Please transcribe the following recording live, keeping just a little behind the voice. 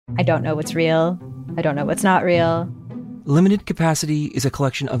I don't know what's real. I don't know what's not real. Limited Capacity is a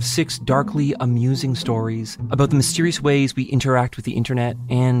collection of 6 darkly amusing stories about the mysterious ways we interact with the internet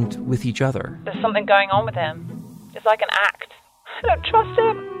and with each other. There's something going on with him. It's like an act. I don't trust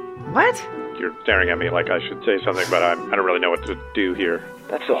him. What? You're staring at me like I should say something, but I don't really know what to do here.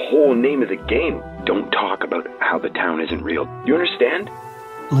 That's the whole name of the game. Don't talk about how the town isn't real. You understand?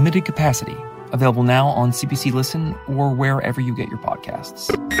 Limited Capacity. Available now on CBC Listen or wherever you get your podcasts.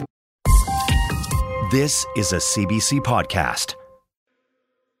 This is a CBC podcast.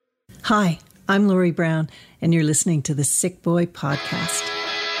 Hi, I'm Laurie Brown, and you're listening to the Sickboy podcast.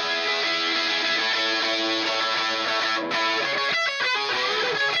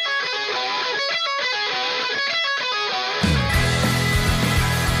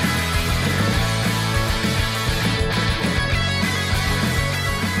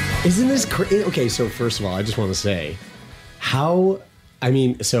 Isn't this crazy? Okay, so first of all, I just want to say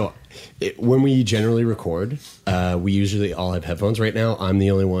when we generally record, we usually all have headphones. Right now, I'm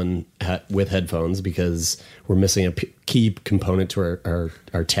the only one with headphones because we're missing a key component to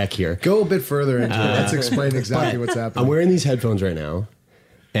our tech here. Go a bit further into it. Let's explain exactly what's happening. I'm wearing these headphones right now,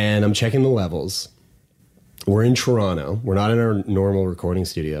 and I'm checking the levels. We're in Toronto. We're not in our normal recording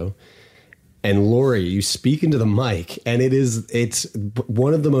studio. And Laurie, you speak into the mic, and it's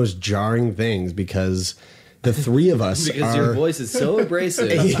one of the most jarring things because the three of us because your voice is so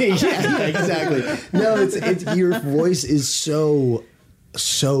abrasive. Yeah, exactly. No, it's your voice is so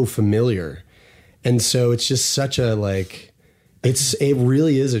familiar, and so it's just such a it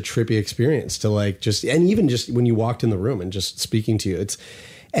really is a trippy experience to and even just when you walked in the room and just speaking to you,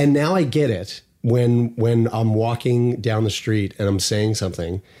 and now I get it when I'm walking down the street and I'm saying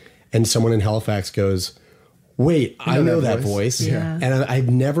something. And someone in Halifax goes, wait, I know that voice. Yeah. And I've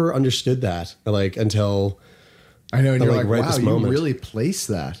never understood that, until I know, and you're right wow, this you moment. really placed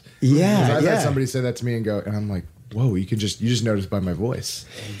that. Yeah, I've had somebody say that to me and I'm like, whoa, you just noticed by my voice.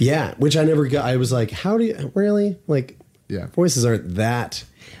 Yeah, which I never got. I was like, how do you, really? Yeah. Voices aren't that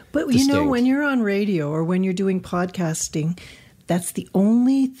But distinct. you know, when you're on radio or when you're doing podcasting, that's the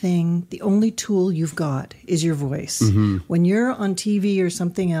only thing, the only tool you've got is your voice. Mm-hmm. When you're on TV or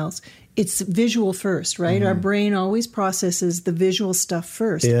something else, it's visual first, right? Mm-hmm. Our brain always processes the visual stuff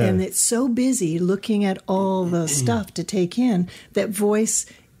first. Yeah. And it's so busy looking at all the stuff to take in that voice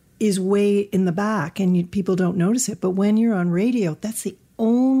is way in the back and people don't notice it. But when you're on radio, that's the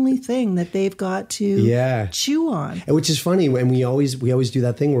only thing that they've got to chew on. Which is funny, when we always do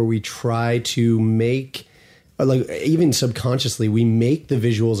that thing where we try to make... even subconsciously, we make the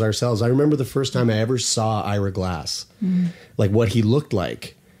visuals ourselves. I remember the first time I ever saw Ira Glass, what he looked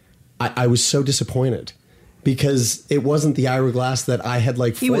like. I was so disappointed because it wasn't the Ira Glass that I had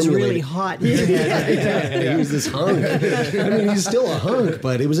He was really hot. Yeah, exactly. He was this hunk. I mean, he's still a hunk,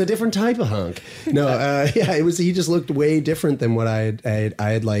 but it was a different type of hunk. No, it was. He just looked way different than what I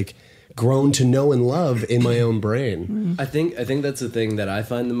had grown to know and love in my own brain. I think that's the thing that I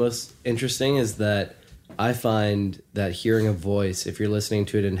find the most interesting is that I find that hearing a voice, if you're listening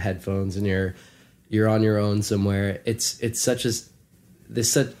to it in headphones and you're on your own somewhere, it's such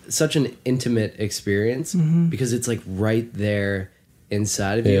an intimate experience because it's right there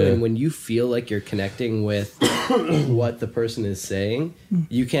inside of you, and when you feel like you're connecting with what the person is saying,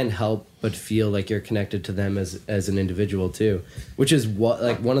 you can't help but feel like you're connected to them as an individual too, which is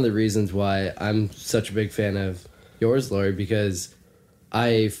one of the reasons why I'm such a big fan of yours, Laurie, because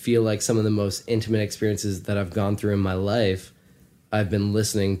I feel like some of the most intimate experiences that I've gone through in my life, I've been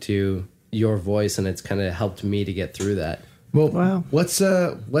listening to your voice, and it's kind of helped me to get through that. Well, wow. Let's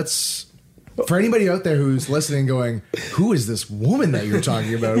for anybody out there who's listening going, who is this woman that you're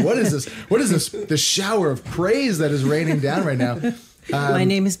talking about? What is this the shower of praise that is raining down right now? My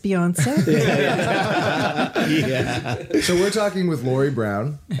name is Beyonce. Yeah. So we're talking with Laurie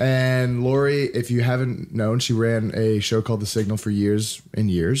Brown, and Laurie, if you haven't known, she ran a show called The Signal for years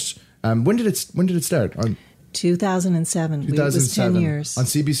and years. When did it start? On 2007. It was 10 years. On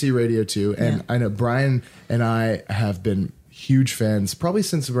CBC Radio 2. And I know Brian and I have been huge fans probably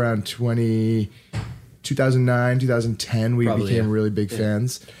since around 2009, 2010. We became really big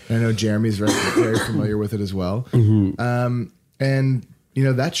fans. And I know Jeremy's very familiar with it as well. Mm-hmm. And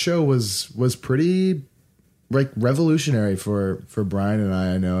that show was pretty revolutionary for Brian and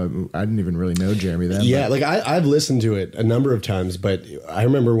I. I know I didn't even really know Jeremy then. Yeah, I've listened to it a number of times, but I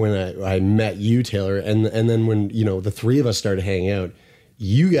remember when I met you, Taylor, and then when the three of us started hanging out,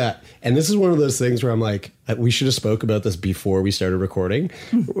 and this is one of those things where I'm like, we should have spoke about this before we started recording,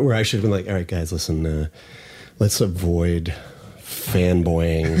 where I should have been like, all right, guys, listen, let's avoid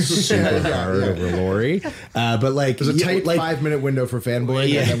fanboying super hard over Laurie. But like, there's a tight 5-minute window for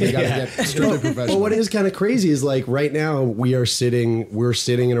fanboying, and then we got to get strictly professional. But what is kind of crazy is like right now we're sitting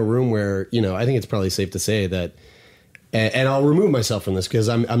in a room where, you know, I think it's probably safe to say that, and I'll remove myself from this because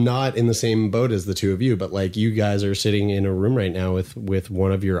I'm not in the same boat as the two of you, but like you guys are sitting in a room right now with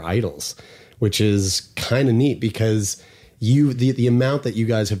one of your idols, which is kind of neat because the amount that you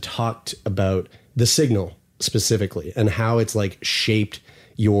guys have talked about the signal specifically and how it's like shaped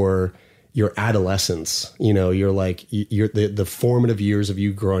your adolescence, you know, you're like the formative years of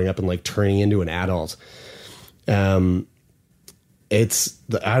you growing up and like turning into an adult. I'm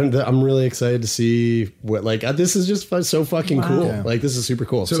really excited to see what like this is just so fucking cool. Yeah. Like this is super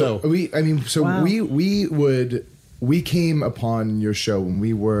cool. We came upon your show when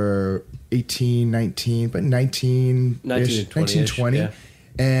we were 18, 19, but 19, 20. Yeah.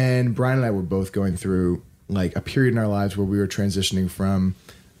 And Brian and I were both going through like a period in our lives where we were transitioning from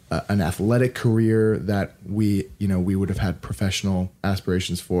an athletic career that we would have had professional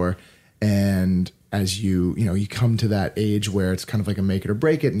aspirations for. And as you come to that age where it's kind of like a make it or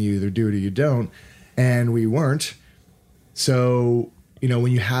break it and you either do it or you don't. And we weren't. So, you know,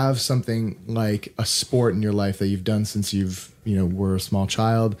 when you have something like a sport in your life that you've done since were a small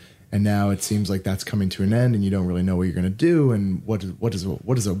child, and now it seems like that's coming to an end and you don't really know what you're going to do. And what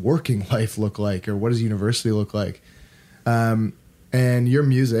does a working life look like? Or what does university look like? And your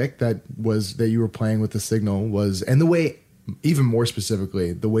music that you were playing with the signal was, and the way, even more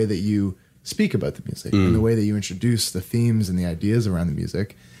specifically, the way that you speak about the music and the way that you introduce the themes and the ideas around the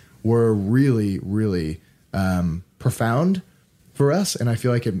music were really, really profound for us. And I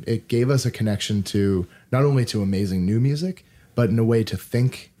feel like it gave us a connection to not only to amazing new music, but in a way to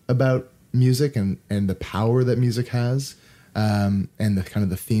think about music and the power that music has, and the kind of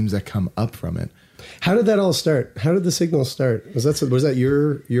the themes that come up from it. How did that all start? How did the signal start? Was that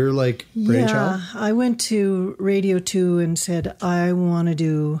your like brainchild? Yeah, I went to Radio 2 and said I want to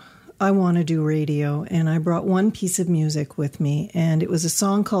do radio, and I brought one piece of music with me, and it was a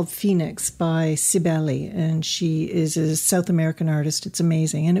song called Phoenix by Cibele, and she is a South American artist. It's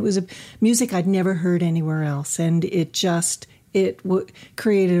amazing, and it was music I'd never heard anywhere else, and it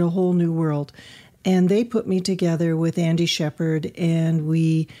created a whole new world. And they put me together with Andy Shepherd, and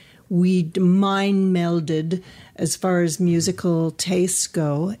we mind melded as far as musical tastes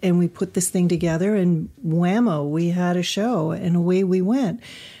go, and we put this thing together, and whammo, we had a show, and away we went.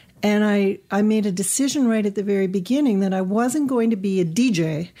 And I made a decision right at the very beginning that I wasn't going to be a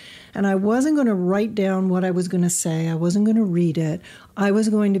DJ, and I wasn't going to write down what I was going to say. I wasn't going to read it. I was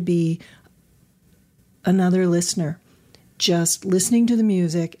going to be another listener, just listening to the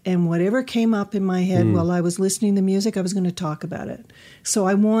music, and whatever came up in my head while I was listening to the music, I was going to talk about it. So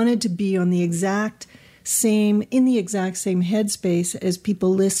I wanted to be in the exact same headspace as people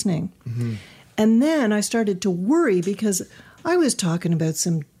listening. Mm-hmm. And then I started to worry because I was talking about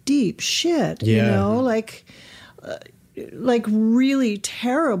some deep shit, you know, like really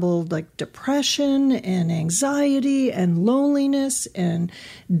terrible, like depression and anxiety and loneliness and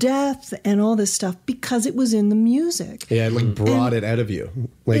death and all this stuff because it was in the music. Yeah, it like brought it out of you.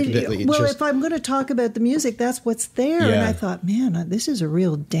 If I'm going to talk about the music, that's what's there. Yeah. And I thought, man, this is a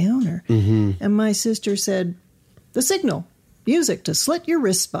real downer. Mm-hmm. And my sister said, the signal. Music to slit your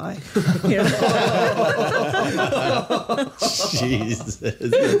wrists by. Jesus,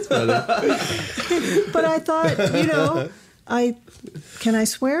 that's funny. But I thought, can I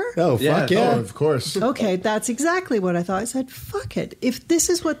swear? Oh, fuck yeah. Oh, of course. Okay, that's exactly what I thought. I said, fuck it. If this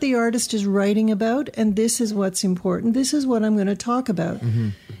is what the artist is writing about and this is what's important, this is what I'm going to talk about.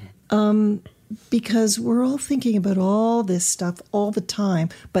 Mm-hmm. Because we're all thinking about all this stuff all the time,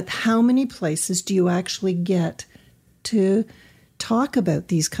 but how many places do you actually get to talk about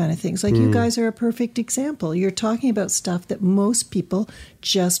these kind of things? Like you guys are a perfect example. You're talking about stuff that most people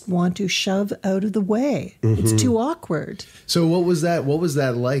just want to shove out of the way. Mm-hmm. It's too awkward. So what was that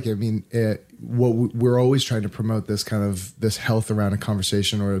like? I mean, we're always trying to promote this kind of this health around a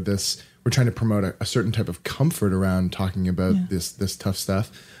conversation, or we're trying to promote a certain type of comfort around talking about this tough stuff.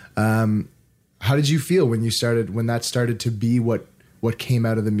 How did you feel when that started to be what came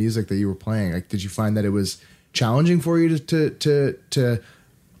out of the music that you were playing? Like, did you find that it was challenging for you to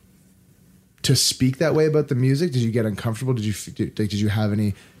speak that way about the music? Did you get uncomfortable? Did you have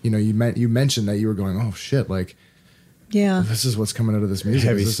any? You mentioned that you were going, oh shit, like, yeah, this is what's coming out of this music.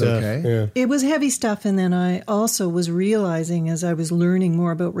 Heavy is this stuff. Okay? Yeah. It was heavy stuff, and then I also was realizing as I was learning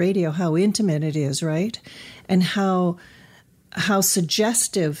more about radio how intimate it is, right, and how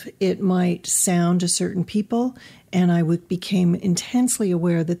suggestive it might sound to certain people. And I became intensely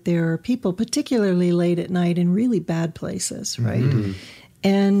aware that there are people, particularly late at night, in really bad places, right? Mm-hmm.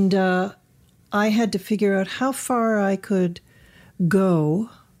 And I had to figure out how far I could go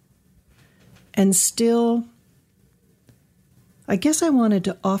and still... I guess I wanted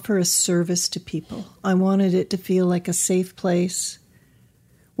to offer a service to people. I wanted it to feel like a safe place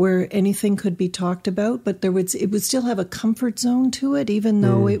where anything could be talked about, but it would still have a comfort zone to it, even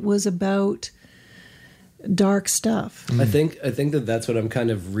though it was about dark stuff. I think that's what I'm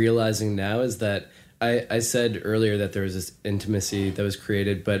kind of realizing now is that I said earlier that there was this intimacy that was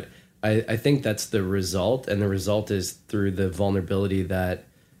created, but I think that's the result, and the result is through the vulnerability that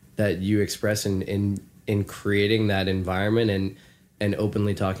you express in creating that environment and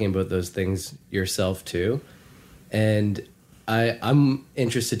openly talking about those things yourself too. And I'm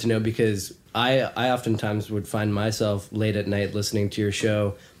interested to know, because I oftentimes would find myself late at night listening to your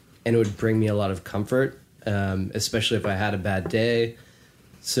show, and it would bring me a lot of comfort, especially if I had a bad day.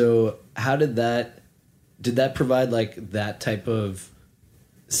 So how did that provide like that type of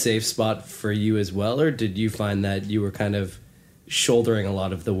safe spot for you as well? Or did you find that you were kind of shouldering a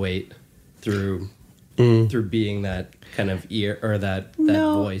lot of the weight through being that kind of ear or that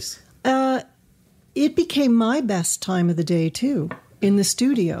voice? It became my best time of the day too, in the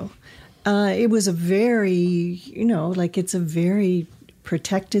studio. It was a very, it's a very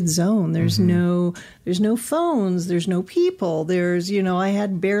protected zone. There's no phones, there's no people, I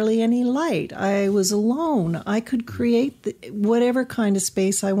had barely any light. I was alone. I could create whatever kind of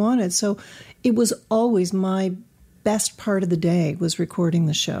space I wanted. So it was always my best part of the day was recording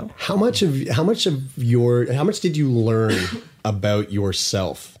the show. How much did you learn about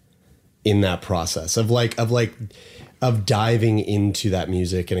yourself in that process of diving into that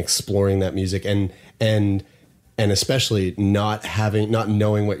music and exploring that music and especially not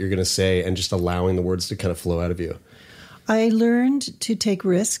knowing what you're going to say and just allowing the words to kind of flow out of you? I learned to take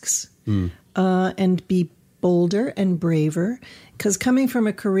risks and be bolder and braver, because coming from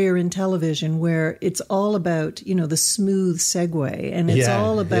a career in television where it's all about, the smooth segue, and it's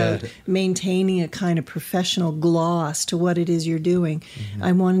all about maintaining a kind of professional gloss to what it is you're doing,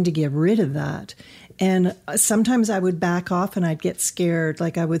 I wanted to get rid of that. And sometimes I would back off and I'd get scared.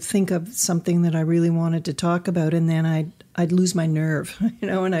 Like I would think of something that I really wanted to talk about, and then I'd lose my nerve,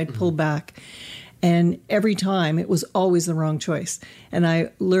 and I'd pull back. And every time it was always the wrong choice. And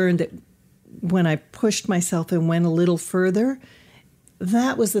I learned that when I pushed myself and went a little further,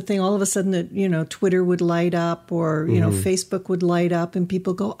 that was the thing. All of a sudden, that Twitter would light up, or Facebook would light up, and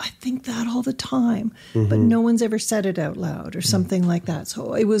people go, "I think that all the time," but no one's ever said it out loud, or something like that.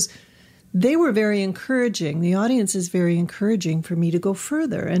 So they were very encouraging. The audience is very encouraging for me to go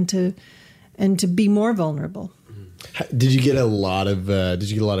further and to be more vulnerable. Did you get a lot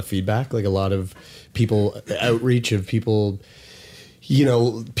of feedback? Like a lot of outreach of people.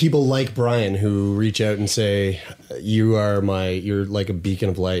 People like Brian who reach out and say, you're like a beacon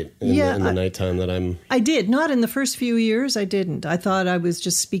of light in the nighttime that I'm... I did. Not in the first few years, I didn't. I thought I was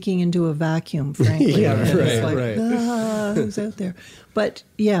just speaking into a vacuum, frankly. Right. Who's out there? But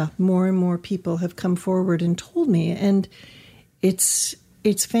more and more people have come forward and told me. And it's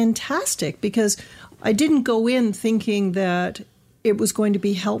fantastic, because I didn't go in thinking that it was going to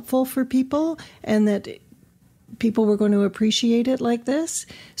be helpful for people and that people were going to appreciate it like this.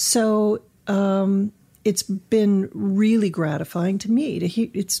 So it's been really gratifying to me to hear.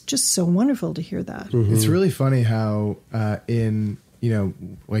 It's just so wonderful to hear that. It's really funny how like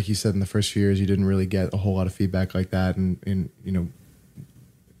you said, in the first few years, you didn't really get a whole lot of feedback like that. And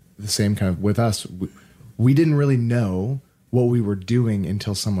the same kind of with us, we didn't really know what we were doing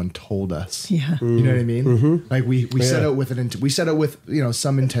until someone told us. Yeah. You know what I mean? Like we set out with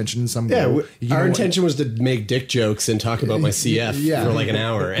some intention, some goal. Our intention was to make dick jokes and talk about my CF for like an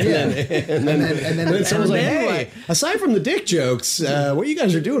hour. And then someone's like, "Hey, aside from the dick jokes, what you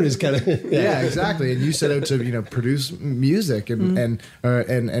guys are doing is kind of..." Yeah, exactly. And you set out to produce music and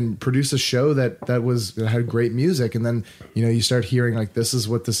produce a show that had great music. And then, you start hearing like, this is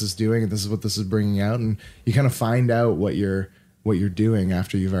what this is doing and this is what this is bringing out. And you kind of find out what you're doing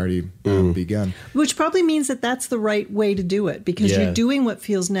after you've already begun. Which probably means that that's the right way to do it, because you're doing what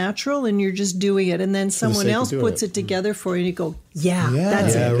feels natural and you're just doing it, and then someone else puts it together for you and you go,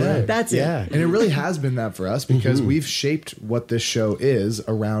 that's it. Right. That's it. And it really has been that for us, because we've shaped what this show is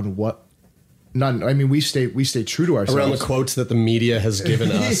around what... we stay true to ourselves. Around the quotes that the media has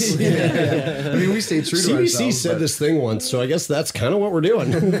given us. We stay true to ourselves. CBC said this thing once, so I guess that's kind of what we're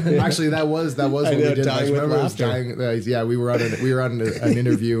doing. Actually, that was what we did. Dying with laughter. We were on an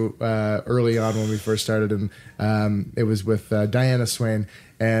interview early on when we first started, and it was with Diana Swain.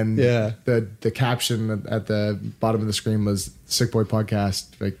 And the caption at the bottom of the screen was Sickboy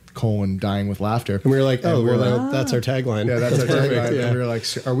Podcast, like dying with laughter. And we were like, that's our tagline. Yeah, that's our tagline. Yeah. And we were like,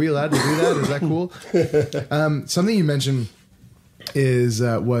 are we allowed to do that? Is that cool? Something you mentioned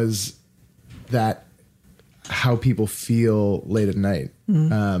was that how people feel late at night.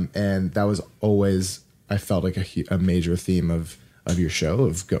 And that was always, I felt like a major theme of your show,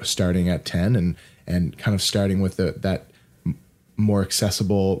 of starting at 10 and kind of starting with that more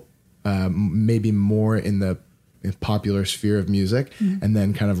accessible, maybe more in the popular sphere of music, and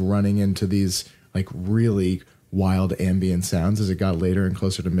then kind of running into these like really wild ambient sounds as it got later and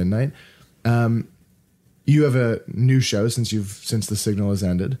closer to midnight. You have a new show since the signal has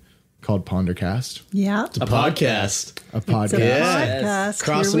ended, called Pondercast. Yeah, it's a podcast. It's a podcast.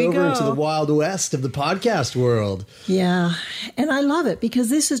 Crossing over into the wild west of the podcast world. Yeah, and I love it because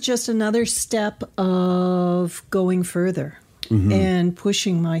this is just another step of going further. And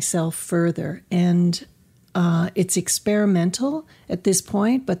pushing myself further. And it's experimental at this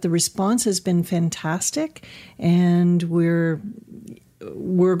point, but the response has been fantastic. And we're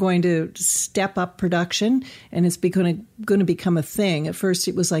going to step up production, and it's going to become a thing. At first,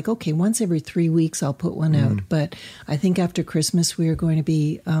 it was like, okay, once every 3 weeks I'll put one out. But I think after Christmas, we are going to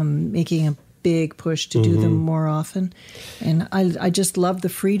be making a big push to do them more often, and I just love the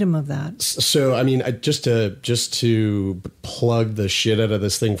freedom of that. So I mean, just to plug the shit out of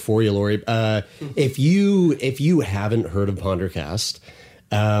this thing for you, Laurie, if you haven't heard of Pondercast,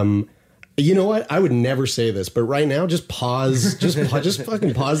 you know what? I would never say this, but right now, just pause, just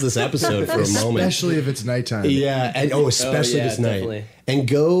fucking pause this episode for a moment, especially if it's nighttime. Yeah, and especially if it's definitely. night, and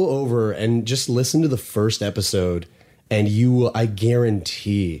go over and just listen to the first episode, and I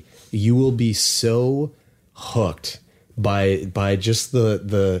guarantee you will be so hooked by just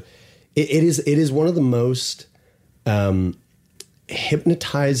it is one of the most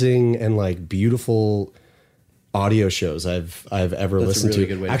hypnotizing and like beautiful audio shows I've ever listened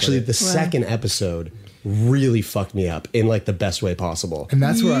to. Actually, the second episode really fucked me up in like the best way possible. And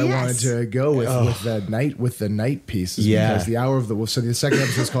that's where I wanted to go with the night pieces. Yeah. Because the Hour of the Wolf. So the second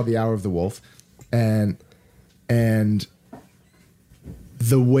episode is called The Hour of the Wolf. And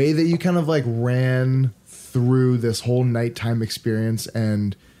the way that you kind of like ran through this whole nighttime experience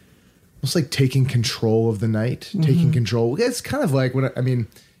and almost like taking control of the night, taking control. It's kind of like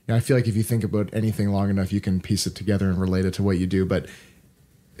I feel like if you think about anything long enough, you can piece it together and relate it to what you do. But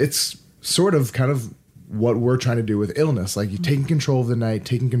it's sort of kind of what we're trying to do with illness. Like you're taking control of the night,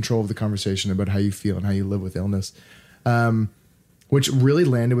 taking control of the conversation about how you feel and how you live with illness, which really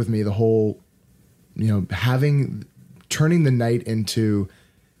landed with me, the whole, turning the night into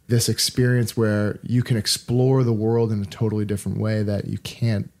this experience where you can explore the world in a totally different way that you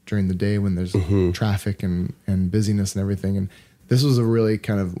can't during the day when there's traffic and busyness and everything. And this was a really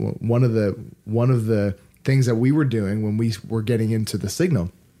kind of one of the things that we were doing when we were getting into the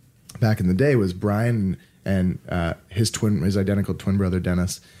signal back in the day was Brian and his identical twin brother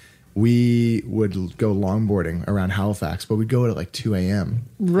Dennis. We would go longboarding around Halifax, but we'd go at like 2 a.m.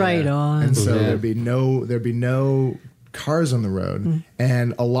 Right on. And so there'd be no cars on the road,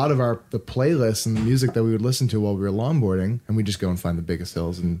 and a lot of the playlists and the music that we would listen to while we were longboarding, and we'd just go and find the biggest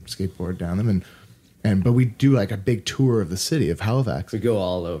hills and skateboard down them, but we'd do like a big tour of the city of Halifax. We go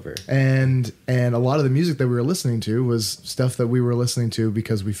all over, and a lot of the music that we were listening to was stuff that we were listening to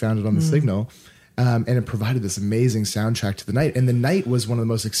because we found it on the signal. And it provided this amazing soundtrack to the night. And the night was one of the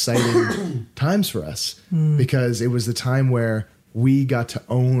most exciting times for us because it was the time where we got to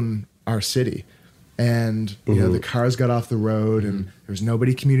own our city. And the cars got off the road and there was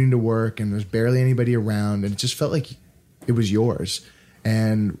nobody commuting to work and there's barely anybody around. And it just felt like it was yours.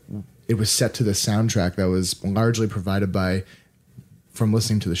 And it was set to the soundtrack that was largely provided from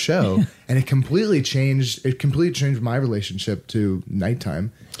listening to the show. And it completely changed my relationship to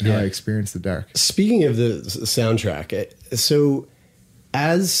nighttime and how I experienced the dark. Speaking of the soundtrack, so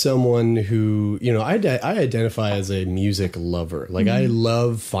as someone who, I identify as a music lover. Like I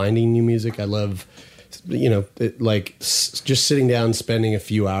love finding new music. I love, just sitting down, spending a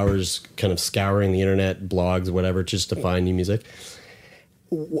few hours kind of scouring the internet, blogs, whatever, just to find new music.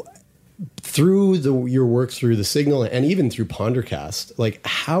 Through your work through the signal and even through Pondercast, like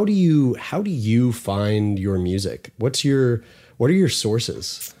how do you find your music? What are your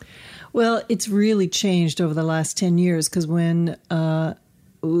sources? Well, it's really changed over the last 10 years because when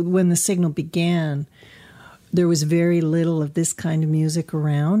the signal began, there was very little of this kind of music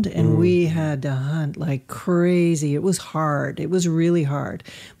around, and we had to hunt like crazy. It was hard. It was really hard.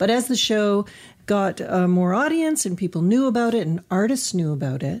 But as the show got more audience and people knew about it and artists knew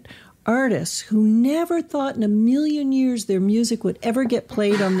about it, artists who never thought in a million years their music would ever get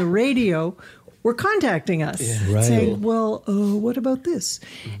played on the radio were contacting us, saying, well, what about this?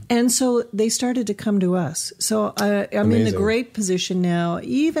 And so they started to come to us. So I'm in a great position now,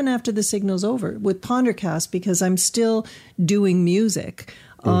 even after the signal's over, with Pondercast, because I'm still doing music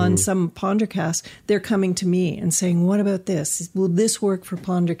on some Pondercast. They're coming to me and saying, what about this? Will this work for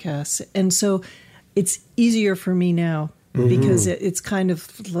Pondercast? And so it's easier for me now. Because it's kind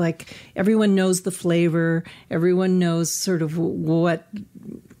of like everyone knows the flavor, everyone knows sort of what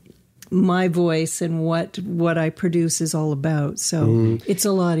my voice and what I produce is all about. So it's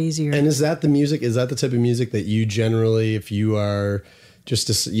a lot easier. And is that the music? Is that the type of music that you generally, if you are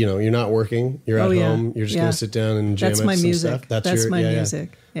just, you're not working, you're at home, you're just going to sit down and jam out some stuff? That's my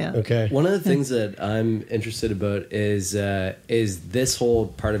music. Yeah. Okay. One of the things that I'm interested about is this whole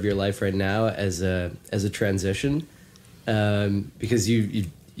part of your life right now as a transition. Because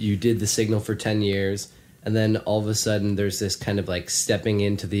you did the signal for 10 years, and then all of a sudden there's this kind of like stepping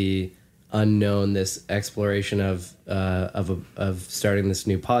into the unknown, this exploration of starting this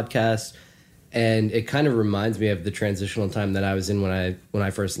new podcast, and it kind of reminds me of the transitional time that I was in when I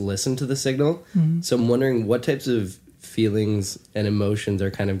first listened to the signal. So I'm wondering what types of feelings and emotions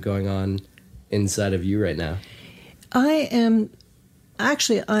are kind of going on inside of you right now. I'm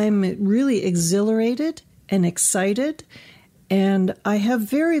really exhilarated and excited, and I have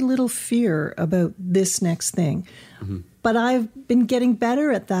very little fear about this next thing. But I've been getting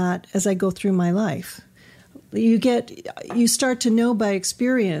better at that as I go through my life. You start to know by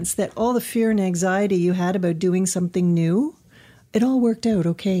experience that all the fear and anxiety you had about doing something new, it all worked out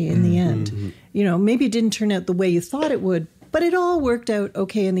okay in the end. Maybe it didn't turn out the way you thought it would, but it all worked out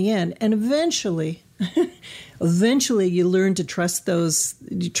okay in the end. And eventually you learn to trust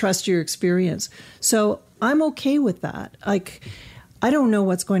your experience. So I'm okay with that. Like, I don't know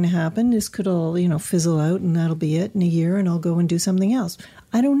what's going to happen. This could all, fizzle out and that'll be it in a year and I'll go and do something else.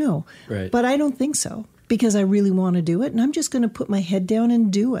 I don't know. Right. But I don't think so, because I really want to do it, and I'm just going to put my head down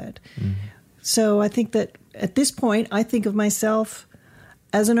and do it. So I think that at this point, I think of myself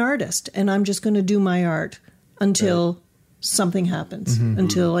as an artist, and I'm just going to do my art until something happens,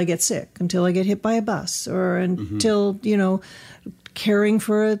 until I get sick, until I get hit by a bus, or until, caring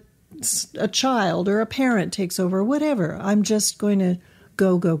for a child or a parent takes over, whatever. I'm just going to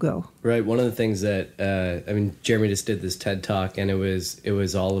go. Right. One of the things that Jeremy just did this TED Talk, and it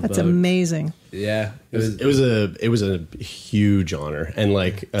was all about. That's amazing. Yeah, it was a huge honor and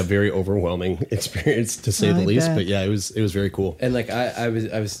like a very overwhelming experience, to say the least. Bet. But yeah, it was very cool. And like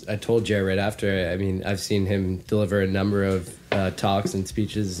I told Jerry right after. I mean, I've seen him deliver a number of talks and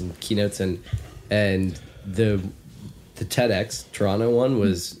speeches and keynotes, and the TEDx Toronto one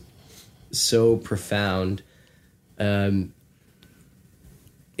was so profound.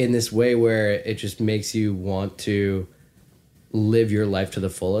 In this way where it just makes you want to live your life to the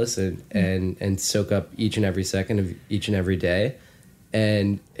fullest and soak up each and every second of each and every day.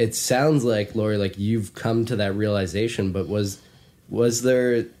 And it sounds like, Laurie, like you've come to that realization, but was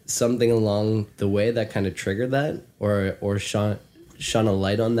there something along the way that kind of triggered that or shone a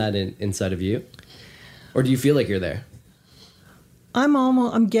light on that inside of you? Or do you feel like you're there?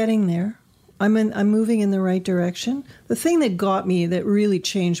 I'm getting there. I'm moving in the right direction. The thing that got me, that really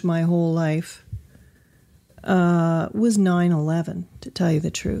changed my whole life, was 9/11, to tell you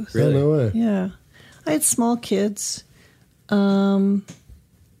the truth. Really? No way. Yeah. I had small kids, and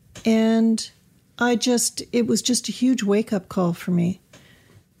it was just a huge wake-up call for me.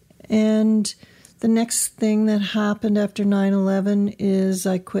 And the next thing that happened after 9/11 is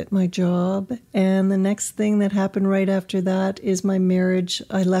I quit my job. And the next thing that happened right after that is my marriage.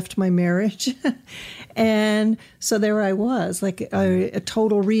 I left my marriage. And so there I was, like a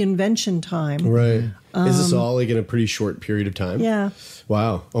total reinvention time. Right. Is this all like in a pretty short period of time? Yeah.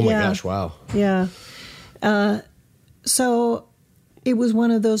 Wow. Oh my gosh. Wow. Yeah. So it was one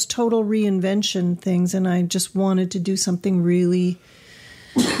of those total reinvention things. And I just wanted to do something really...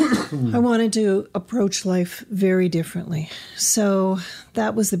 I wanted to approach life very differently. So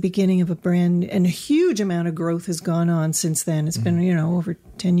that was the beginning of and a huge amount of growth has gone on since then. It's been, over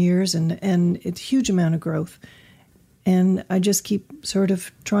 10 years and it's a huge amount of growth. And I just keep sort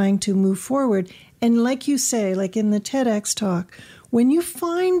of trying to move forward. And like you say, like in the TEDx talk, when you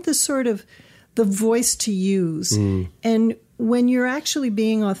find the sort of the voice to use and when you're actually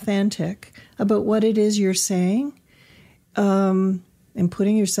being authentic about what it is you're saying, and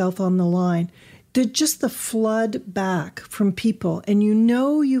putting yourself on the line, just the flood back from people, and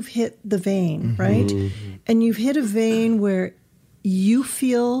you've hit the vein, right? And you've hit a vein where you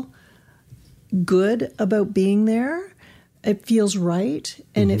feel good about being there, it feels right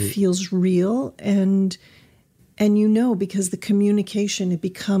and it feels real. And because the communication, it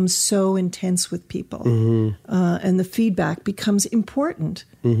becomes so intense with people and the feedback becomes important.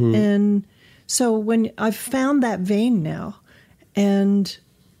 And so when I've found that vein now, and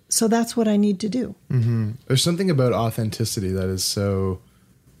so that's what I need to do. There's something about authenticity that is so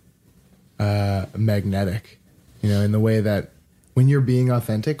magnetic, in the way that when you're being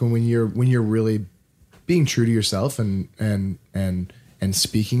authentic and when you're really being true to yourself and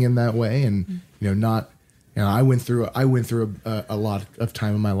speaking in that way, and I went through a lot of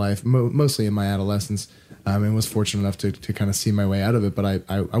time in my life, mostly in my adolescence, and was fortunate enough to kind of see my way out of it. But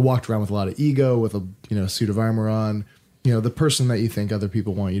I walked around with a lot of ego, with a suit of armor on, the person that you think other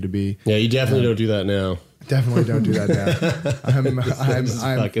people want you to be. Yeah, you definitely don't do that now. Definitely don't do that now.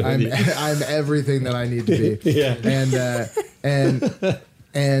 I'm everything that I need to be. Yeah. And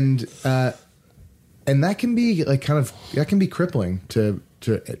that can be that can be crippling to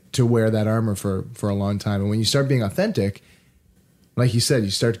wear that armor for a long time. And when you start being authentic, like you said,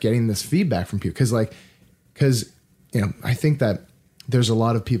 you start getting this feedback from people. Because I think that there's a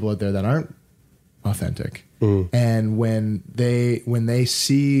lot of people out there that aren't authentic. And when they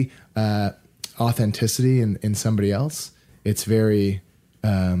see authenticity in somebody else, it's very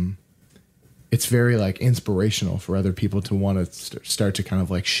like inspirational for other people to want to start to kind of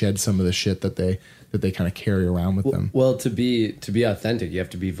like shed some of the shit that they kind of carry around with them. Well, to be authentic, you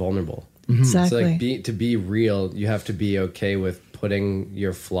have to be vulnerable. Exactly. So like to be real, you have to be okay with putting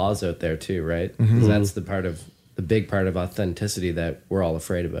your flaws out there too, right? Because that's the big part of authenticity that we're all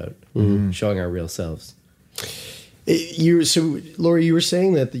afraid about, showing our real selves. So Laurie, you were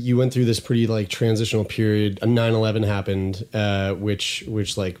saying that you went through this pretty like transitional period. 9/11 happened, which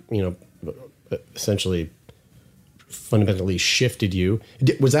like essentially fundamentally shifted you.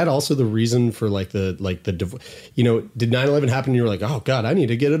 Was that also the reason for did 9/11 happen and you were like, oh God, I need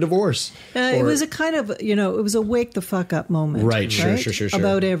to get a divorce? It was a kind of, it was a wake the fuck up moment. Right? Sure.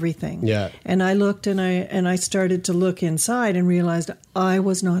 About everything. Yeah. And I looked and I started to look inside and realized I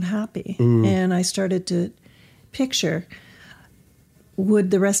was not happy. And I started to picture,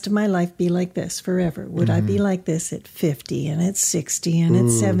 would the rest of my life be like this forever? Would I be like this at 50 and at 60 and at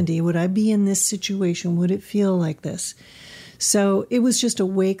 70? Would I be in this situation? Would it feel like this? So it was just a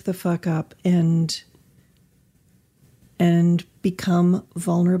wake the fuck up and become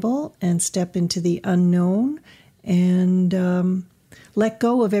vulnerable and step into the unknown and let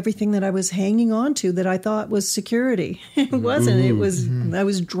go of everything that I was hanging on to that I thought was security. It wasn't. It was, I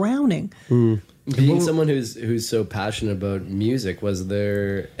was drowning. Being someone who's so passionate about music, was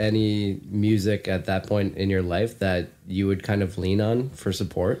there any music at that point in your life that you would kind of lean on for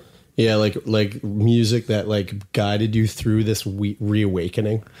support? Yeah, like music that like guided you through this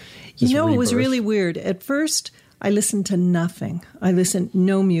reawakening. This it was rebirth. really weird. At first, I listened to nothing. I listened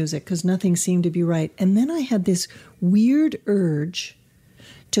no music because nothing seemed to be right. And then I had this weird urge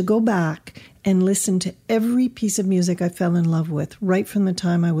to go back and listen to every piece of music I fell in love with right from the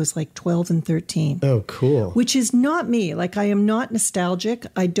time I was like 12 and 13. Oh, cool. Which is not me. Like, I am not nostalgic.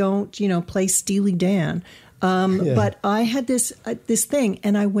 I don't, play Steely Dan. But I had this thing,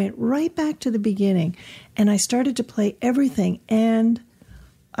 and I went right back to the beginning, and I started to play everything. And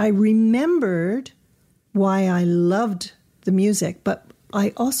I remembered why I loved the music, but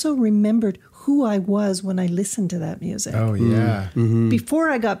I also remembered who I was when I listened to that music. Oh, yeah. Before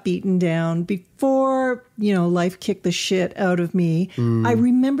I got beaten down, before, life kicked the shit out of me, I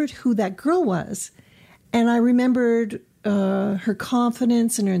remembered who that girl was. And I remembered her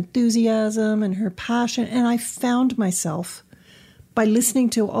confidence and her enthusiasm and her passion. And I found myself, by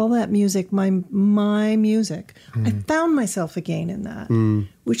listening to all that music, my music, I found myself again in that,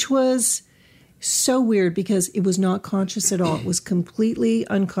 which was so weird because it was not conscious at all. It was completely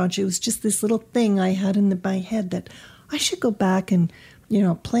unconscious. It was just this little thing I had in my head that I should go back and,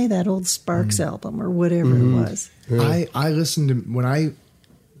 play that old Sparks album or whatever it was. I listened to when I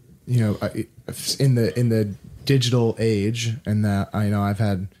in the digital age, and that I've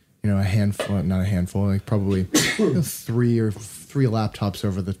had a handful, not a handful, like probably three laptops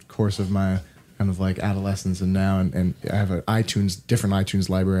over the course of my kind of like adolescence and now, and I have a different iTunes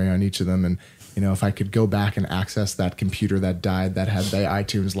library on each of them, and if I could go back and access that computer that died that had the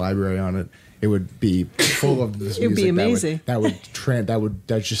iTunes library on it, it would be full of this music. It would be amazing. That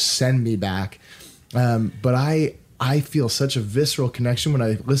would just send me back. But I feel such a visceral connection when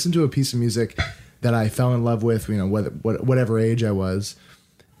I listen to a piece of music that I fell in love with, whatever age I was.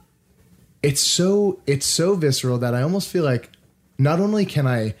 It's so visceral that I almost feel like not only can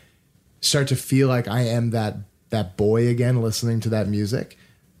I start to feel like I am that boy again listening to that music,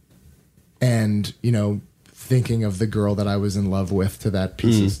 and thinking of the girl that I was in love with to that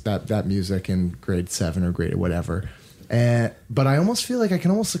piece, that music in grade 7 or grade whatever. But I almost feel like I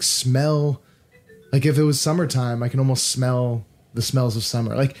can almost like smell, like if it was summertime, I can almost smell the smells of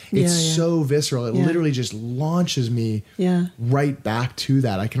summer. Like it's so visceral. It literally just launches me right back to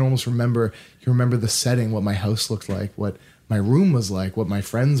that. I can almost remember the setting, what my house looked like, what my room was like, what my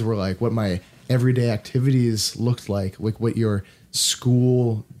friends were like, what my everyday activities looked like what your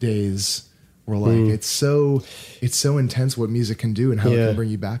school days were like. It's so intense what music can do and how it can bring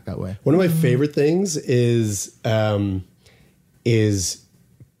you back that way. One of my favorite things is coming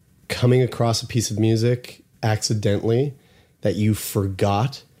across a piece of music accidentally that you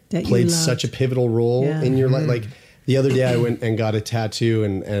forgot that played such a pivotal role in your life. Like the other day I went and got a tattoo,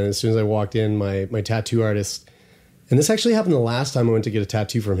 and as soon as I walked in, my tattoo artist, and this actually happened the last time I went to get a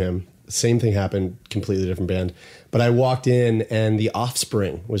tattoo from him. The same thing happened, completely different band. But I walked in and The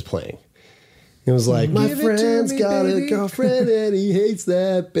Offspring was playing. It was like, my friend's got a girlfriend and he hates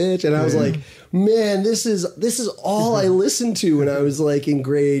that bitch. And I was like, man, this is all I listened to when I was like in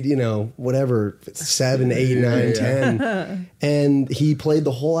grade, 7, 8, 9, 10. And he played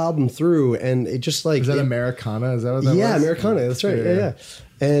the whole album through, and it just like... Is that Americana? Is that what that was? Yeah, Americana. That's right. Yeah.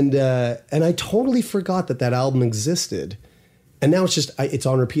 And I totally forgot that album existed. And now it's just, it's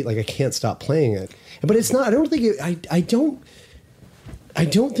on repeat. Like I can't stop playing it. But it's not, I don't think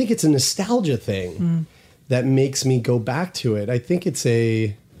it's a nostalgia thing that makes me go back to it. I think it's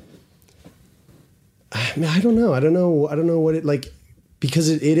I don't know what it like, because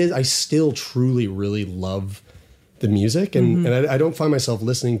it is, I still truly, really love the music, and I don't find myself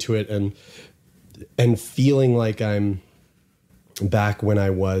listening to it and feeling like I'm back when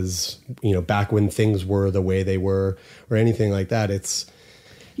I was, back when things were the way they were or anything like that. It's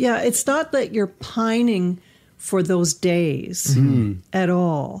not that you're pining for those days at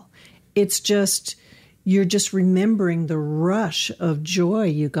all. It's just, you're just remembering the rush of joy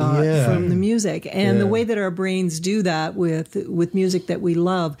you got from the music. And the way that our brains do that with music that we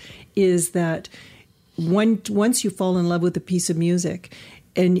love is that once you fall in love with a piece of music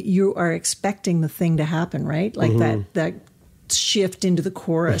and you are expecting the thing to happen, right? Like that shift into the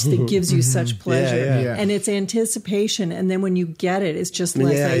chorus that gives you such pleasure, and it's anticipation, and then when you get it, it's just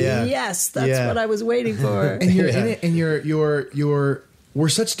like yes, that's what I was waiting for. And you're in it, and we're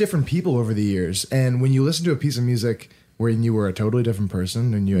such different people over the years, and when you listen to a piece of music wherein you were a totally different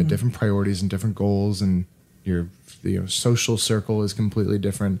person and you had different priorities and different goals, and your social circle is completely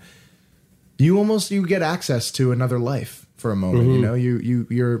different, you get access to another life for a moment.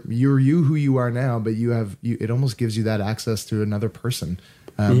 You're you who you are now, but it almost gives you that access to another person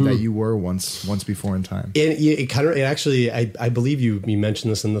that you were once before in time. I believe you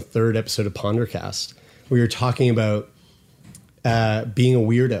mentioned this in the 3rd episode of Pondercast, where you're talking about being a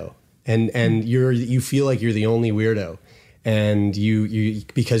weirdo, and you feel like you're the only weirdo, and you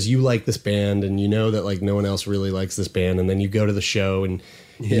because you like this band, and that like no one else really likes this band, and then you go to the show and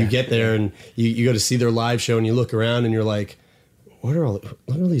you get there and you go to see their live show, and you look around and you're like, what are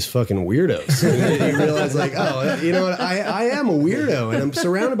these fucking weirdos? And then you realize like, oh, you know what? I am a weirdo, and I'm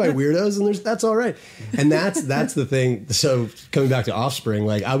surrounded by weirdos, and that's all right. And that's the thing. So coming back to Offspring,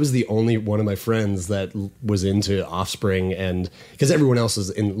 like I was the only one of my friends that was into Offspring, and because everyone else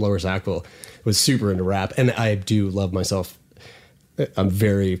is in Lower Sackville was super into rap, and I do love myself. I'm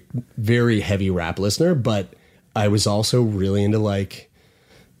very, very heavy rap listener, but I was also really into like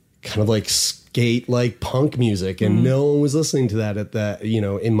kind of like skate like punk music, and no one was listening to that at that,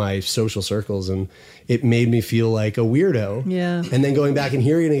 in my social circles, and it made me feel like a weirdo. Yeah. And then going back and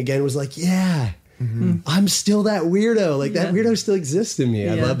hearing it again was like, I'm still that weirdo. Like that weirdo still exists in me.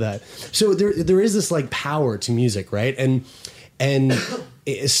 I love that. So there is this like power to music, right? And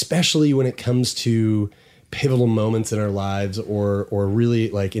especially when it comes to pivotal moments in our lives or really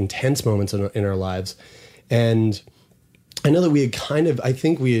like intense moments in our lives. And I know that we had I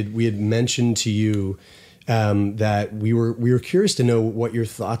think we had mentioned to you that we were curious to know what your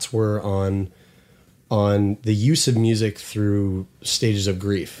thoughts were on the use of music through stages of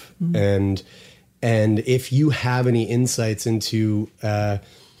grief, and if you have any insights into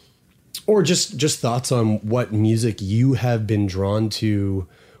or just thoughts on what music you have been drawn to,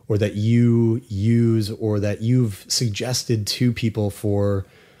 or that you use, or that you've suggested to people for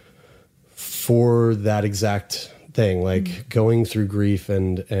that exact thing, like going through grief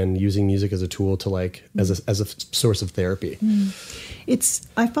and using music as a tool to like as a source of therapy.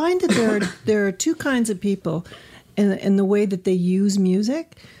 I find that there are two kinds of people in the way that they use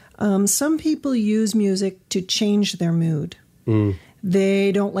music. Some people use music to change their mood.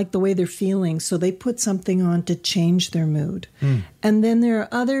 They don't like the way they're feeling, so they put something on to change their mood. And then there are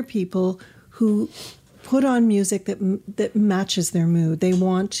other people who put on music that matches their mood. They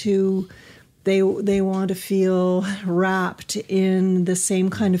want to feel wrapped in the same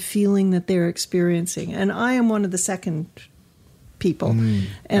kind of feeling that they're experiencing. And I am one of the second people.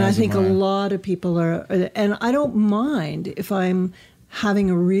 And I think a lot of people are, and I don't mind if I'm having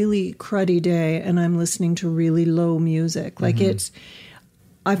a really cruddy day and I'm listening to really low music. Like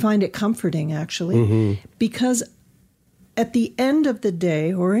I find it comforting actually, because at the end of the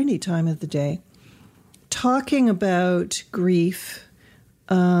day or any time of the day, talking about grief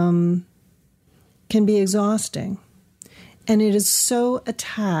can be exhausting. And it is so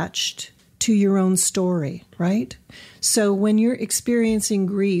attached to your own story, right? So when you're experiencing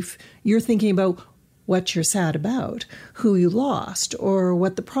grief, you're thinking about what you're sad about, who you lost, or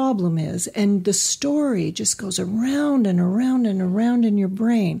what the problem is. And the story just goes around and around and around in your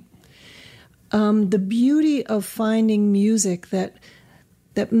brain. The beauty of finding music that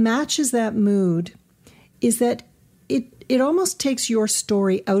matches that mood is that it almost takes your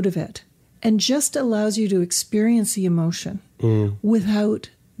story out of it and just allows you to experience the emotion without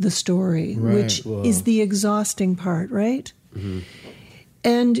the story, which is the exhausting part, right?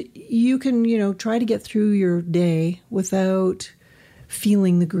 And you can, try to get through your day without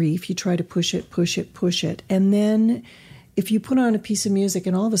feeling the grief. You try to push it. And then if you put on a piece of music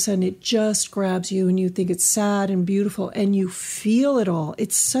and all of a sudden it just grabs you and you think it's sad and beautiful and you feel it all,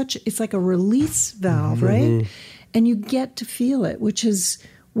 it's like a release valve, right? And you get to feel it, which is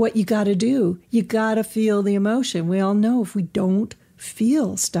what you got to do. You got to feel the emotion. We all know if we don't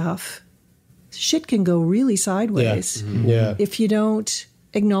feel stuff, shit can go really sideways if you don't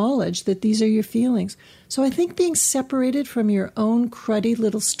acknowledge that these are your feelings. So I think being separated from your own cruddy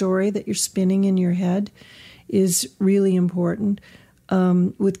little story that you're spinning in your head is really important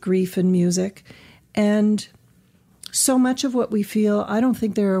with grief and music. And so much of what we feel, I don't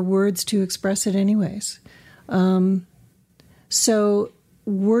think there are words to express it anyways. So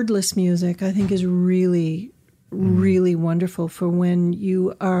wordless music, I think, is really, really wonderful for when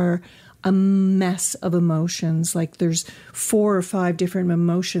you are a mess of emotions. Like there's 4 or 5 different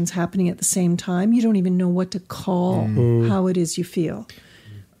emotions happening at the same time. You don't even know what to call how it is you feel.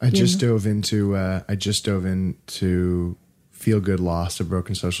 I just dove into Feel Good Lost, a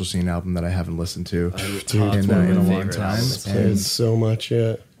Broken Social Scene album that I haven't listened to in a long time. It's so much,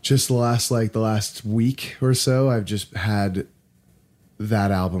 Just the last week or so, I've just had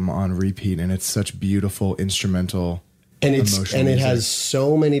that album on repeat, and it's such beautiful instrumental and music. It has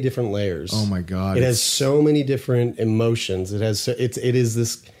so many different layers. Oh my god! It has so many different emotions. It is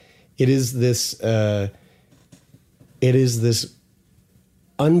this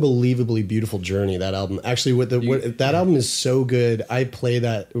unbelievably beautiful journey. That album, actually, that album is so good. I play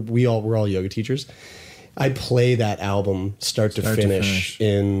that. We're all yoga teachers. I play that album start to finish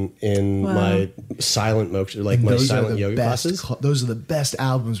in my silent motion, like my silent yoga classes. Those are the best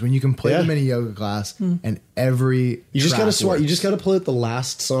albums when you can play them in a yoga class and you just got to pull out the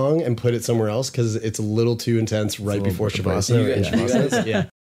last song and put it somewhere else because it's a little too intense right before Shavasana. Yeah.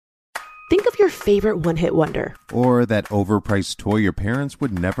 Think of your favorite one-hit wonder. Or that overpriced toy your parents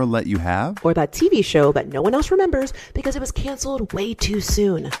would never let you have. Or that TV show that no one else remembers because it was canceled way too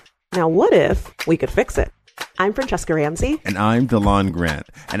soon. Now, what if we could fix it? I'm Francesca Ramsey. And I'm DeLon Grant.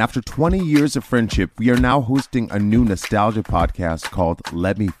 And after 20 years of friendship, we are now hosting a new nostalgia podcast called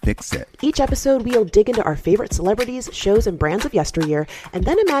Let Me Fix It. Each episode, we'll dig into our favorite celebrities, shows, and brands of yesteryear, and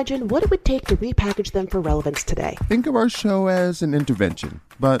then imagine what it would take to repackage them for relevance today. Think of our show as an intervention,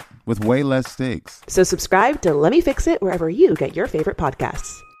 but with way less stakes. So subscribe to Let Me Fix It wherever you get your favorite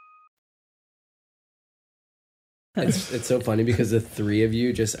podcasts. It's so funny because the three of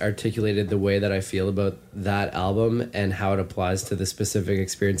you just articulated the way that I feel about that album and how it applies to the specific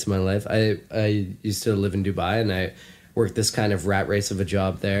experience in my life. I used to live in Dubai and I worked this kind of rat race of a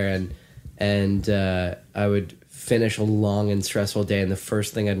job there, and I would finish a long and stressful day, and the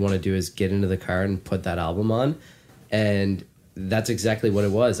first thing I'd want to do is get into the car and put that album on, and that's exactly what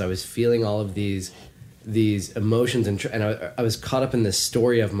it was. I was feeling all of these emotions and I was caught up in the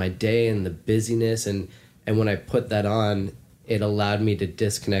story of my day and the busyness, and when I put that on, it allowed me to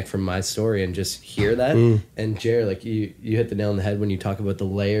disconnect from my story and just hear that. And Jer, like you hit the nail on the head when you talk about the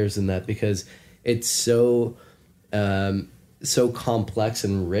layers in that, because it's so complex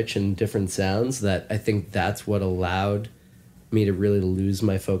and rich in different sounds that I think that's what allowed me to really lose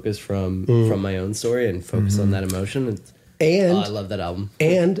my focus from my own story and focus on that emotion. And I love that album.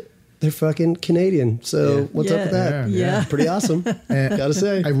 And they're fucking Canadian, so what's up with that? Yeah. Pretty awesome. Gotta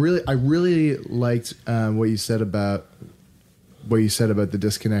say, I really liked what you said about the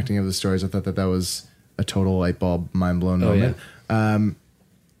disconnecting of the stories. I thought that was a total light bulb, mind blown moment.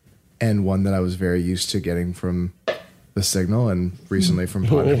 and one that I was very used to getting from the Signal and recently from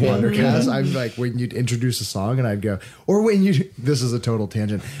Pondercast. I'm like, when you'd introduce a song and I'd go, or when you, this is a total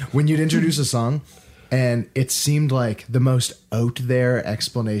tangent, when you'd introduce a song and it seemed like the most out there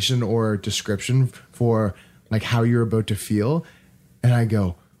explanation or description for like how you're about to feel. And I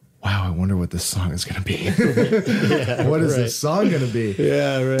go, wow, I wonder what this song is going to be. What is this song going to be?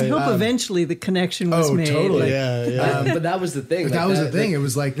 Yeah, right. I hope eventually the connection was made. Totally. Like, But that was the thing. That was the thing. It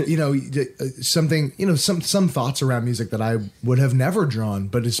was like, something, some thoughts around music that I would have never drawn,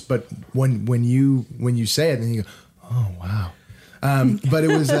 but when you say it, then you go, oh, wow. But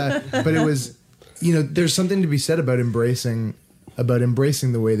it was, there's something to be said about embracing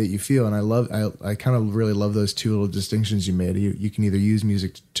the way that you feel. And I kind of really love those two little distinctions you made. You can either use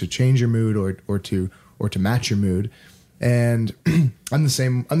music to change your mood or to match your mood. And I'm the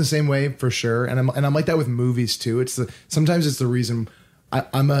same way for sure. And I'm like that with movies too. Sometimes it's the reason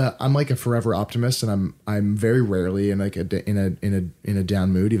I'm like a forever optimist, and I'm very rarely in like in a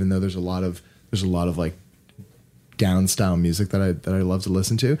down mood, even though there's a lot of like down style music that I love to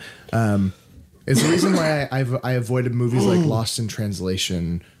listen to. It's the reason why I avoided movies like Lost in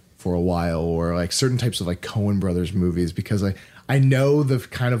Translation for a while, or like certain types of like Coen Brothers movies, because I know the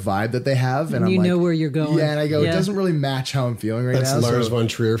kind of vibe that they have, and you know where you're going. Yeah, and I go, it doesn't really match how I'm feeling right now. That's Lars von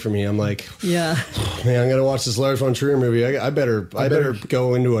Trier for me. I'm like, yeah, man, I'm gonna watch this Lars von Trier movie. I better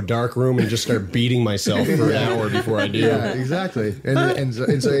go into a dark room and just start beating myself for an hour before I do. Yeah, exactly. And so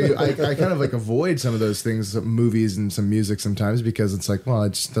I kind of like avoid some of those things, some movies and some music sometimes, because it's like, well,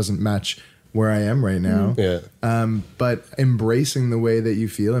 it just doesn't match where I am right now. Yeah. But embracing the way that you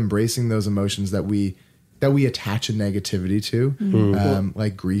feel, embracing those emotions that we attach a negativity to,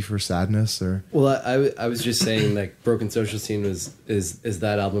 like grief or sadness or. Well, I was just saying, like, Broken Social Scene is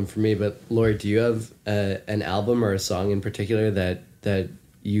that album for me. But Laurie, do you have an album or a song in particular that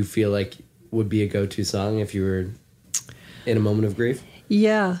you feel like would be a go-to song if you were in a moment of grief?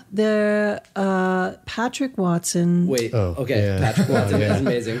 Yeah, the Patrick Watson. Wait, okay, yeah. Patrick Watson is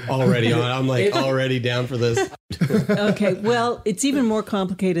amazing. Already on. I'm like already down for this. Okay, well, it's even more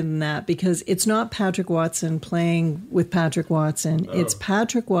complicated than that, because it's not Patrick Watson playing with Patrick Watson. Oh. It's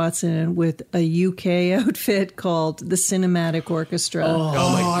Patrick Watson with a UK outfit called the Cinematic Orchestra. Oh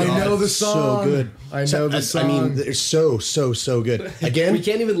my God, I know the song. So good. I know the song. I mean, they're so good. Again, we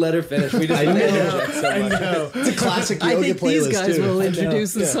can't even let her finish. We just I know. It's a classic yoga playlist. I think these guys will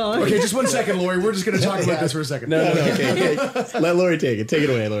introduce the song. Okay, just 1 second, Laurie. We're just going to talk about this for a second. No, okay. Let Laurie take it. Take it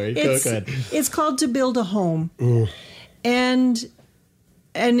away, Laurie. Go ahead. It's called To Build a Home. And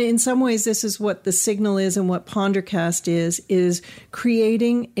in some ways, this is what the Signal is and what Pondercast is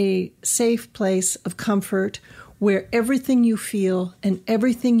creating a safe place of comfort where everything you feel and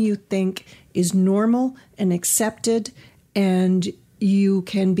everything you think is normal and accepted, and you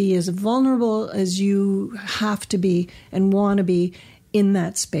can be as vulnerable as you have to be and want to be in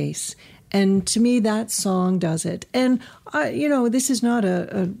that space. And to me, that song does it. And, this is not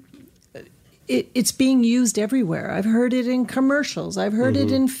it's being used everywhere. I've heard it in commercials. I've heard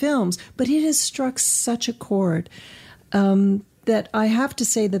it in films. But it has struck such a chord that I have to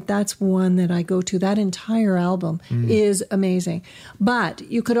say that that's one that I go to. That entire album is amazing. But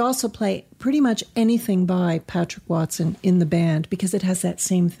you could also play pretty much anything by Patrick Watson in the band, because it has that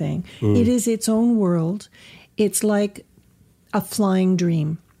same thing. It is its own world. It's like a flying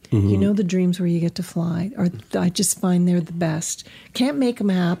dream. You know, the dreams where you get to fly, I just find they're the best. Can't make them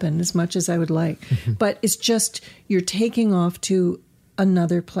happen as much as I would like, but it's just you're taking off to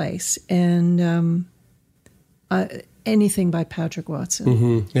another place. And anything by Patrick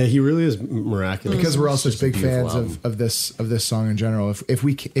Watson. Yeah, he really is miraculous. Because we're all such big fans of this song in general. If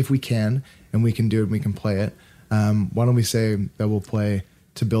we can and we can do it and we can play it, why don't we say that we'll play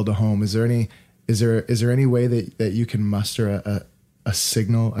To Build a Home? Is there any way that you can muster a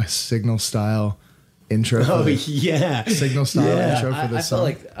signal style intro? Signal style intro for this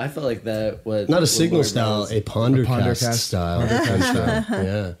song. I felt like that was not a Signal style, a Pondercast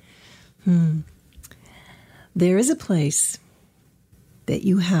style. Yeah. There is a place that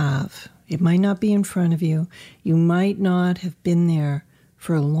you have. It might not be in front of you. You might not have been there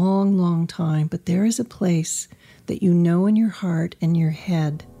for a long, long time, but there is a place that you know in your heart and your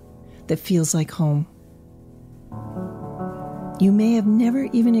head that feels like home. You may have never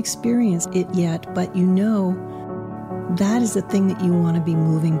even experienced it yet, but you know that is the thing that you want to be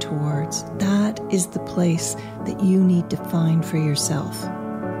moving towards. That is the place that you need to find for yourself.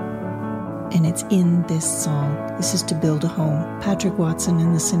 And it's in this song. This is To Build a Home. Patrick Watson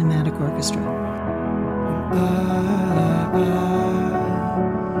and the Cinematic Orchestra. I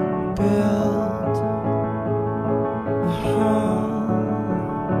built a home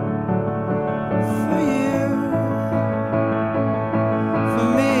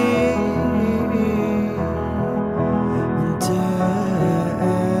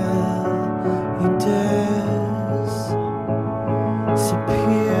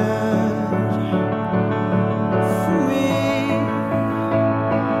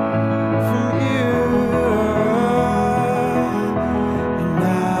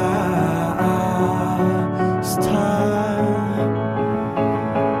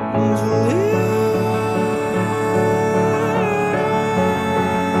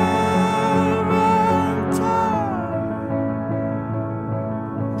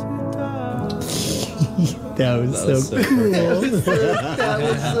That was so cool. That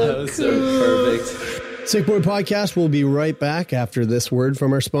was so perfect. Sickboy Podcast will be right back after this word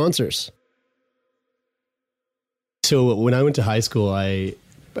from our sponsors. So when I went to high school, I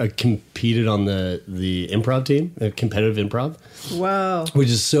competed on the improv team, competitive improv. Wow. Which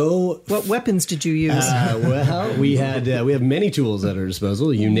is so... What weapons did you use? Well, we have many tools at our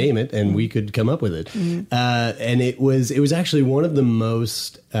disposal, you name it, and we could come up with it. And it was actually one of the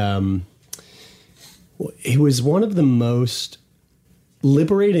most... it was one of the most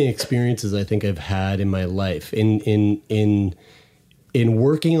liberating experiences I think I've had in my life in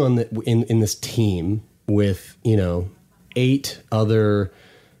working on in this team with 8 other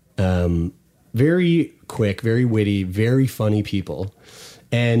very quick, very witty, very funny people,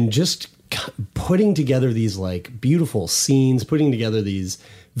 and just putting together these like beautiful scenes, putting together these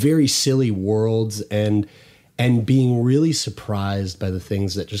very silly worlds, and being really surprised by the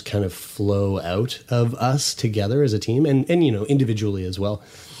things that just kind of flow out of us together as a team, and individually as well.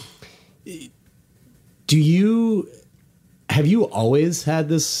 Have you always had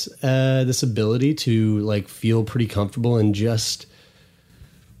this ability to like feel pretty comfortable and just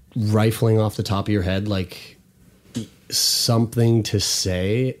rifling off the top of your head like something to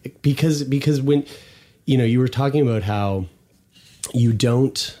say? Because when you were talking about how you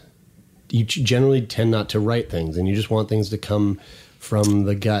generally tend not to write things, and you just want things to come from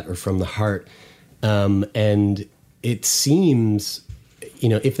the gut or from the heart. And it seems,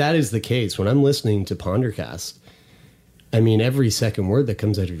 if that is the case, when I'm listening to Pondercast, I mean, every second word that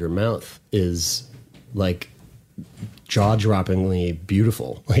comes out of your mouth is like jaw-droppingly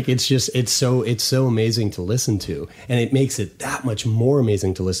beautiful. Like it's so amazing to listen to, and it makes it that much more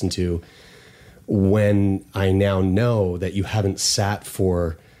amazing to listen to when I now know that you haven't sat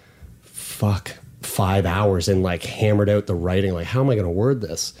for 5 hours and like hammered out the writing. Like, how am I going to word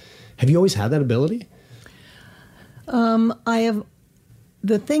this? Have you always had that ability? I have.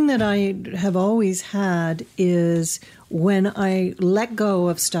 The thing that I have always had is when I let go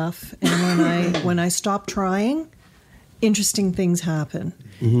of stuff and when I stop trying, interesting things happen.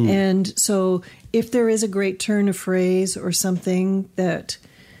 Mm-hmm. And so if there is a great turn of phrase or something that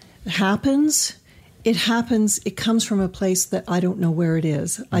happens, it comes from a place that I don't know where it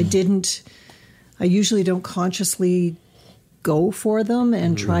is. Mm-hmm. I usually don't consciously go for them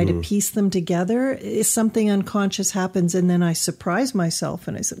and try to piece them together. If something unconscious happens, and then I surprise myself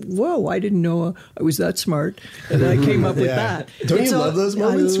and I said, whoa, I didn't know I was that smart. And I came up with that. Don't you love those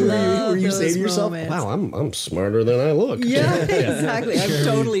moments where you say to yourself, wow, I'm smarter than I look? Yeah, exactly. I'm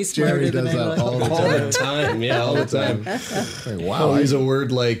totally smarter than I look. All the time. Yeah, all the time. Like, wow. I'll use a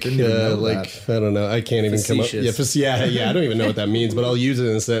word like I don't know. I can't even Facetious. come up. Yeah, I don't even know what that means, but I'll use it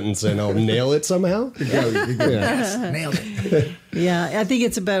in a sentence and I'll nail it somehow. Yes, nailed it. Yeah, I think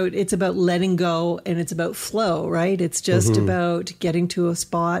it's about letting go, and it's about flow, right? It's just about getting to a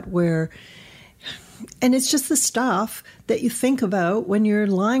spot where, and it's just the stuff that you think about when you're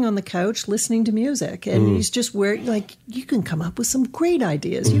lying on the couch listening to music, and it's just where like you can come up with some great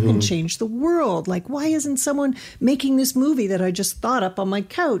ideas. You can change the world. Like, why isn't someone making this movie that I just thought up on my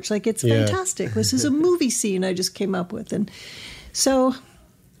couch? Like, it's fantastic. This is a movie scene I just came up with, and so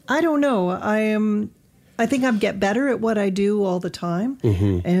I don't know. I think I get better at what I do all the time.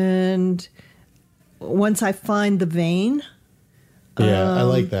 Mm-hmm. And once I find the vein. Yeah, I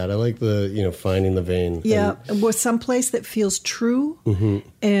like that. I like the, finding the vein. Yeah, with some place that feels true,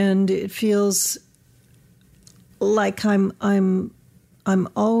 and it feels like I'm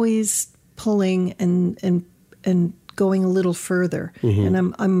always pulling and going a little further.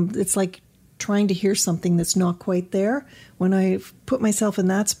 And it's like trying to hear something that's not quite there. When I put myself in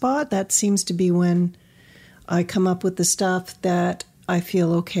that spot, that seems to be when I come up with the stuff that I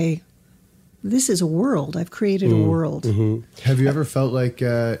feel, okay, this is a world. I've created a world. Mm-hmm. Have you ever felt like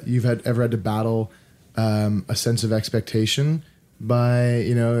you've ever had to battle a sense of expectation by,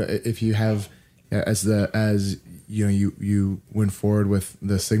 if you have, as you went forward with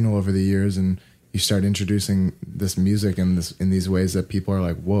the signal over the years and you start introducing this music in these ways that people are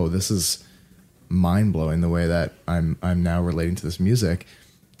like, whoa, this is mind blowing the way that I'm now relating to this music.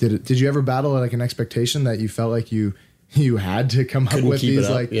 Did you ever battle like an expectation that you felt like you had to come up with these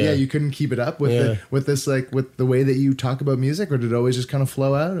you couldn't keep it up with this like with the way that you talk about music, or did it always just kind of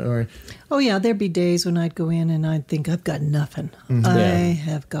flow out? Or oh yeah, there'd be days when I'd go in and I'd think I've got nothing. I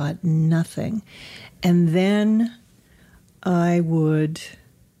have got nothing, and then I would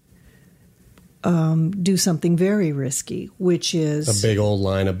do something very risky, which is a big old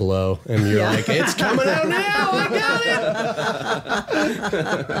line of blow, and you're like, it's coming out now, I got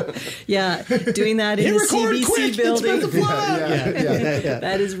it. Yeah, doing that in a CBC quick, building. Yeah.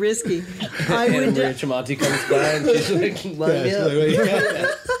 That is risky. Maria Tremonti comes by and she's like, line me up.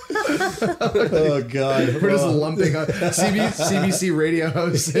 Oh God, we're just lumping on CBC radio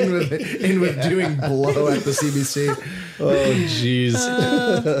hosts in with doing blow at the CBC. Oh jeez.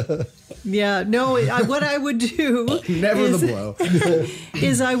 Yeah, no. What I would do never the blow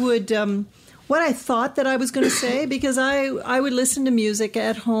is I would what I thought that I was going to say, because I would listen to music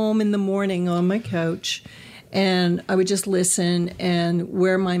at home in the morning on my couch, and I would just listen, and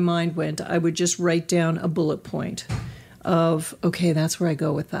where my mind went, I would just write down a bullet point of, okay, that's where I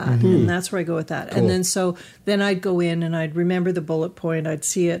go with that, and that's where I go with that. Cool. And then I'd go in and I'd remember the bullet point, I'd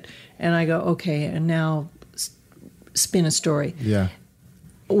see it, and I go, okay, and now spin a story. Yeah.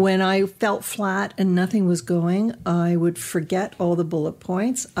 When I felt flat and nothing was going, I would forget all the bullet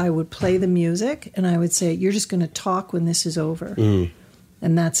points. I would play the music, and I would say, you're just going to talk when this is over. And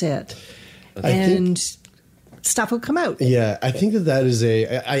that's it. Stuff would come out. Yeah, I think that is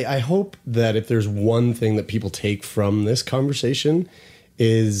I hope that if there's one thing that people take from this conversation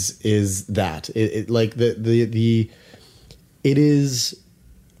is that it is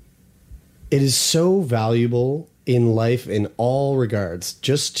so valuable in life in all regards,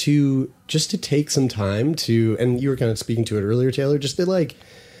 just to take some time to, and you were kind of speaking to it earlier, Taylor, just to like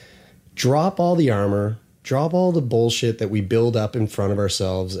drop all the armor, drop all the bullshit that we build up in front of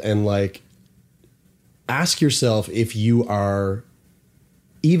ourselves, and like ask yourself if you are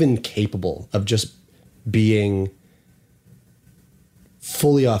even capable of just being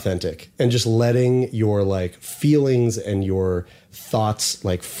fully authentic and just letting your like feelings and your thoughts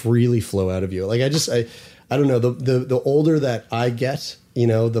like freely flow out of you. Like I don't know, the older that I get, you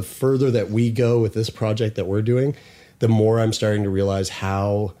know, the further that we go with this project that we're doing, the more I'm starting to realize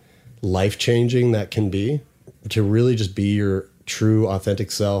how life-changing that can be, to really just be your true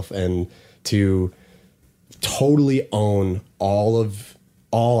authentic self and to totally own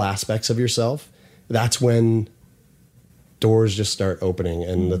all aspects of yourself. That's when doors just start opening,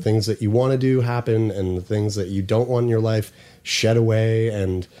 and the things that you want to do happen, and the things that you don't want in your life shed away.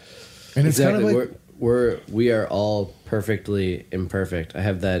 And it's exactly. kind of like we are all perfectly imperfect. I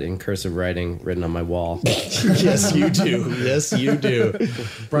have that in cursive writing written on my wall. Yes, you do. Yes, you do.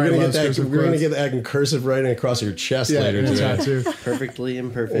 Brian we're going to get that in cursive writing across your chest later today. Perfectly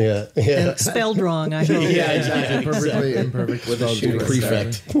imperfect. Yeah. And spelled wrong, I hope. Yeah, exactly. Perfectly imperfect. With a shooting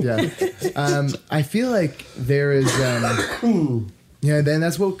prefect. Yeah. I feel like there is then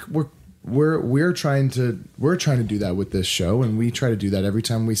that's what we're trying to do that with this show, and we try to do that every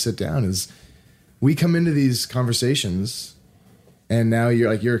time we sit down. Is we come into these conversations, and now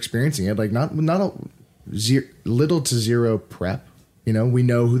you're experiencing it like not little to zero prep. You know, we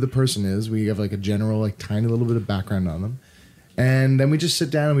know who the person is. We have like a general like tiny little bit of background on them, and then we just sit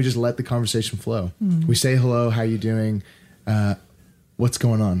down and we just let the conversation flow. We say hello, how you doing? What's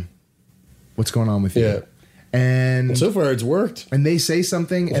going on? What's going on with you? Yeah. And so far it's worked. And they say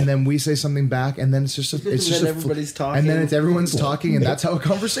something, and then we say something back, and then it's just everybody's talking, and then it's everyone's talking, and that's how a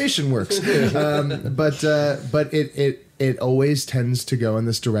conversation works. But it always tends to go in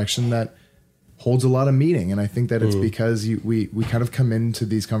this direction that holds a lot of meaning, and I think that it's because we kind of come into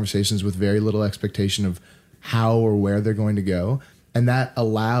these conversations with very little expectation of how or where they're going to go, and that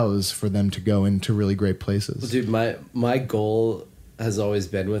allows for them to go into really great places. Well, dude, my goal has always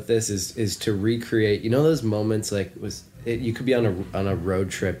been with this is to recreate, you know, those moments like you could be on a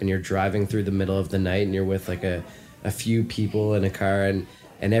road trip and you're driving through the middle of the night and you're with like a few people in a car and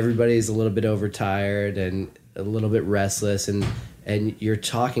everybody's a little bit overtired and a little bit restless and you're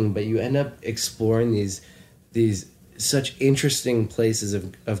talking, but you end up exploring these such interesting places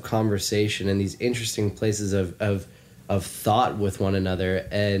of conversation and these interesting places of thought with one another,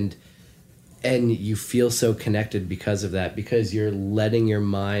 and you feel so connected because of that, because you're letting your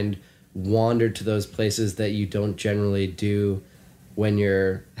mind wander to those places that you don't generally do when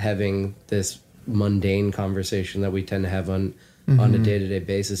you're having this mundane conversation that we tend to have on a day-to-day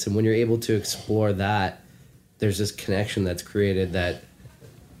basis. And when you're able to explore that, there's this connection that's created that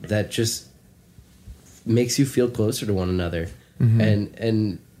just makes you feel closer to one another.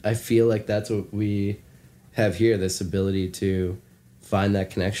 And I feel like that's what we have here, this ability to find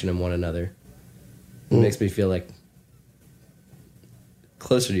that connection in one another. It makes me feel like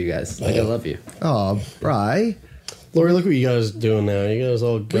closer to you guys. Like I love you. Oh, Bri. Laurie, look what you guys doing now. You guys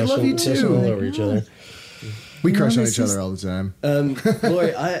all gushing, love you too. all over each other. We crush on each other all the time.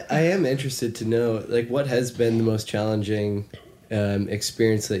 Laurie, I am interested to know, like, what has been the most challenging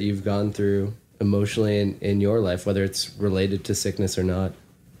experience that you've gone through emotionally in your life, whether it's related to sickness or not?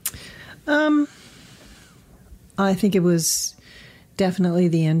 I think it was definitely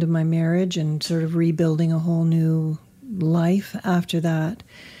the end of my marriage and sort of rebuilding a whole new life after that.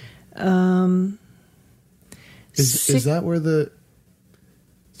 Is that where the...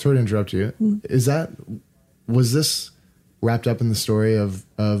 Sorry to interrupt you. Was this wrapped up in the story of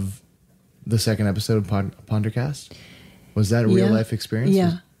the second episode of Pondercast? Was that a real life experience?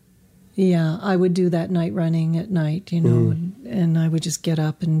 Yeah. Yeah, I would do that night running at night, and I would just get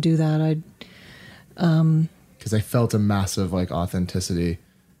up and do that. Because I felt a massive that authenticity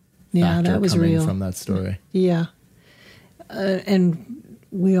was coming real from that story. Yeah. And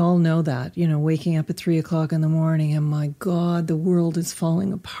we all know that, waking up at 3:00 in the morning and my God, the world is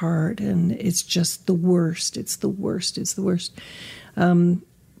falling apart and it's just the worst. It's the worst. It's the worst.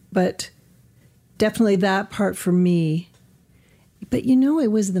 But definitely that part for me. But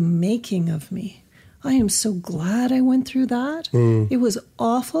it was the making of me. I am so glad I went through that. It was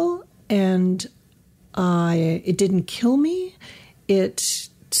awful, and it didn't kill me. It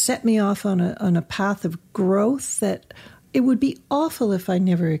set me off on a path of growth that it would be awful if I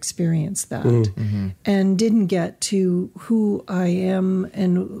never experienced that and didn't get to who I am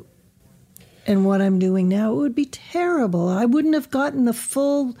and what I'm doing now. It would be terrible. I wouldn't have gotten the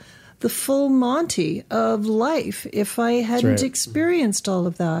full Monty of life if I hadn't experienced all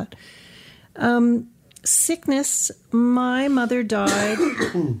of that. Sickness. My mother died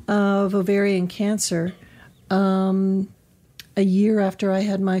of ovarian cancer a year after I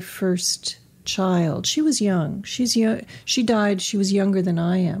had my first child. She was young. She died. She was younger than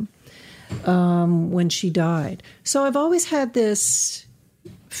I am when she died. So I've always had this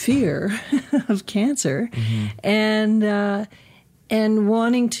fear of cancer and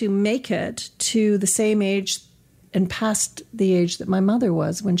wanting to make it to the same age and past the age that my mother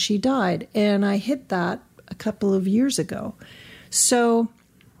was when she died. And I hit that a couple of years ago. So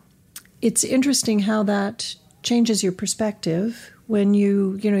it's interesting how that changes your perspective when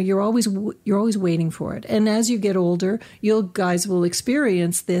you're always waiting for it. And as you get older, you guys will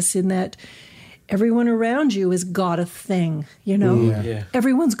experience this in that everyone around you has got a thing,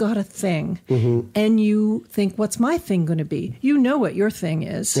 Everyone's got a thing. And you think, what's my thing going to be? You know what your thing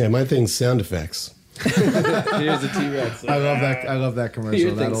is. Yeah, my thing's sound effects. Here's a T-Rex. I love that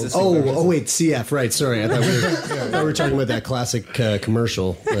commercial. Oh, wait, CF, right, sorry. I thought we were talking about that classic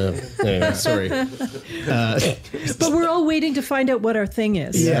commercial. Anyway, sorry. But we're all waiting to find out what our thing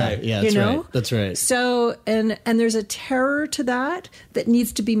is. Yeah, that's right. That's right. So, and there's a terror to that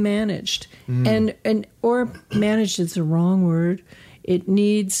needs to be managed. Or managed is the wrong word. You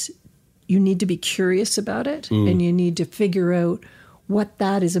need to be curious about it, and you need to figure out what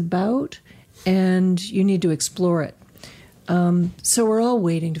that is about, and you need to explore it. So we're all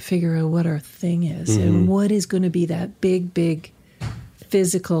waiting to figure out what our thing is and what is going to be that big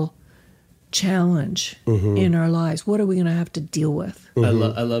physical challenge in our lives. What are we going to have to deal with? I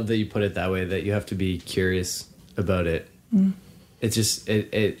love that you put it that way, that you have to be curious about it. It's just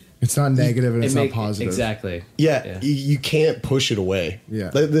it's not negative and it's not positive. Exactly. Yeah. You can't push it away. Yeah.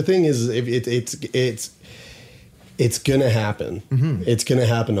 The thing is, it's going to happen. It's going to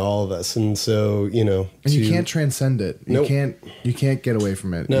happen to all of us. And so, and you can't transcend it. You can't get away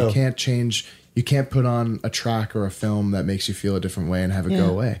from it. No. You can't change. You can't put on a track or a film that makes you feel a different way and have it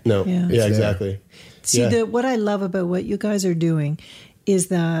go away. No. Yeah, exactly. See, what I love about what you guys are doing is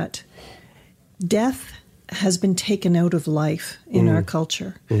that death has been taken out of life in our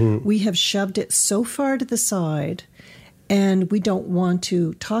culture. We have shoved it so far to the side, and we don't want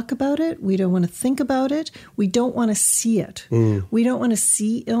to talk about it. We don't want to think about it. We don't want to see it. We don't want to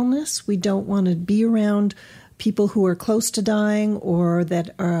see illness. We don't want to be around people who are close to dying or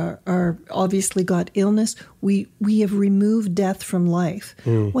that are obviously got illness. We have removed death from life,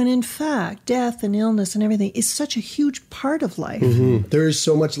 when in fact death and illness and everything is such a huge part of life. There is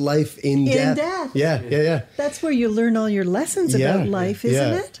so much life in death. Yeah. That's where you learn all your lessons about life,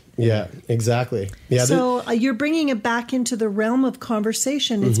 isn't it? Yeah, exactly. Yeah. So you're bringing it back into the realm of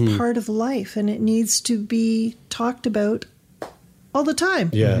conversation. It's part of life, and it needs to be talked about all the time.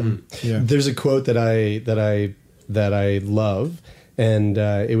 Yeah. There's a quote that I love, and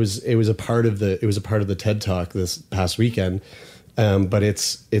it was a part of the TED Talk this past weekend. But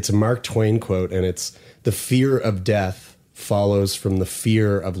it's a Mark Twain quote, and it's, "The fear of death follows from the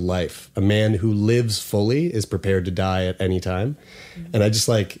fear of life. A man who lives fully is prepared to die at any time." And I just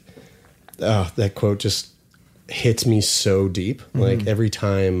that quote just hits me so deep. Like every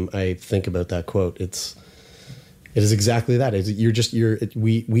time I think about that quote, it is exactly that.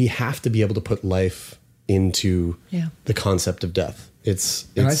 We have to be able to put life into the concept of death. It's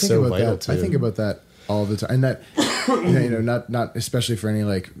and I think so about vital that. too. I think about that all the time, and that not especially for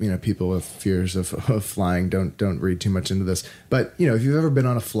any people with fears of flying. Don't read too much into this. But if you've ever been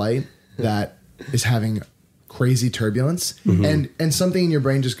on a flight that is having crazy turbulence, and something in your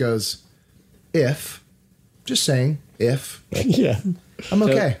brain just goes, if yeah. I'm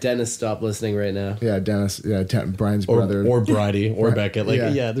okay. So Dennis, stop listening right now. Yeah, Dennis. Yeah, Brian's brother, or Bridie, or Beckett.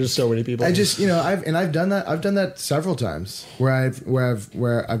 There's so many people. I just, I've done that. I've done that several times where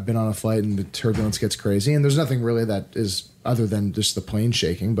I've been on a flight and the turbulence gets crazy, and there's nothing really that is other than just the plane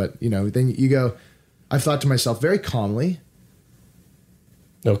shaking. But then you go. I've thought to myself very calmly.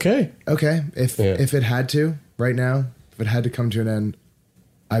 Okay. If it had to right now, if it had to come to an end,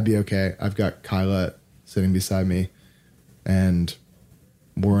 I'd be okay. I've got Kyla sitting beside me, and.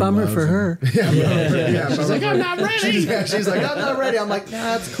 Bummer for her. Yeah. She's like, I'm not ready. She's like, I'm not ready. I'm like,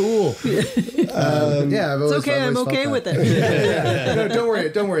 nah, it's cool. It's okay. I'm okay with it. No,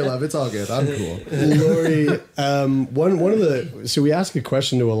 don't worry, love. It's all good. I'm cool. Laurie, one of the so we ask a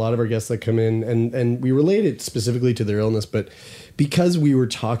question to a lot of our guests that come in, and we relate it specifically to their illness, but because we were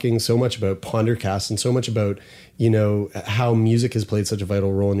talking so much about Pondercast and so much about how music has played such a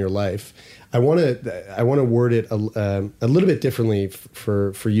vital role in your life. I want to word it a little bit differently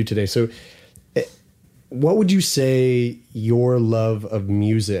for you today. So, what would you say your love of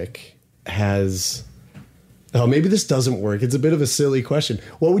music has? Oh, maybe this doesn't work. It's a bit of a silly question.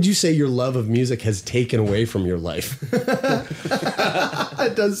 What would you say your love of music has taken away from your life?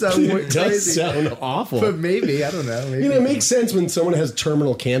 It does sound crazy. It does sound awful. But maybe, I don't know. Maybe. It makes sense when someone has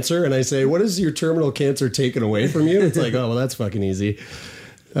terminal cancer and I say, what is your terminal cancer taken away from you? It's like, oh, well, that's fucking easy.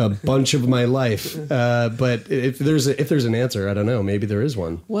 A bunch of my life. But if there's an answer, I don't know. Maybe there is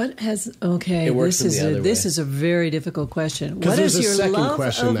one. What has okay? This is a very difficult question. What has your love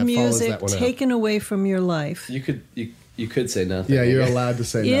of music taken away from your life? You could say nothing. Yeah, you're allowed to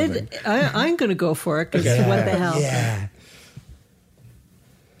say nothing. I'm going to go for it because what the hell? Yeah.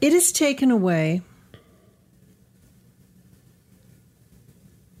 It has taken away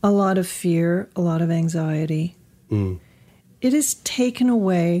a lot of fear, a lot of anxiety. It has taken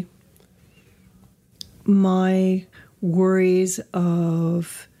away my worries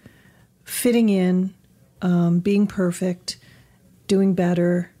of fitting in, being perfect, doing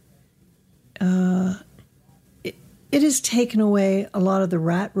better. It has taken away a lot of the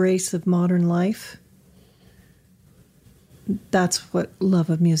rat race of modern life. That's what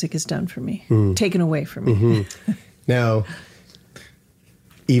love of music has done for me, taken away from me. Mm-hmm. Now,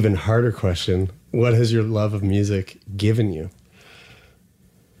 even harder question. What has your love of music given you?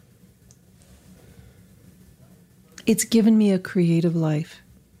 It's given me a creative life.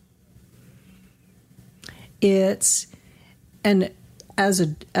 And as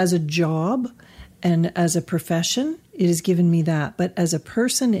a job and as a profession, it has given me that. But as a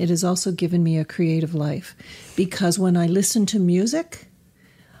person, it has also given me a creative life. Because when I listen to music,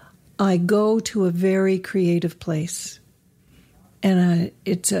 I go to a very creative place. And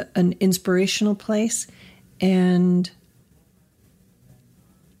it's an inspirational place. And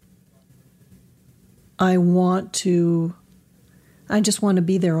I just want to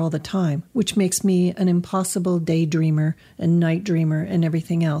be there all the time, which makes me an impossible daydreamer and night dreamer and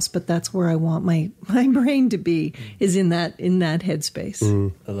everything else. But that's where I want my brain to be, is in that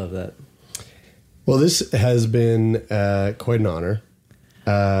headspace. I love that. Well, this has been quite an honor.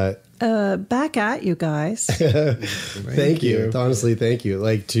 Back at you guys. Thank you. Honestly, thank you.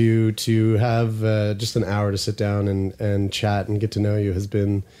 Like to have just an hour to sit down and chat and get to know you has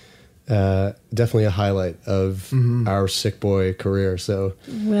been definitely a highlight of our Sickboy career. So,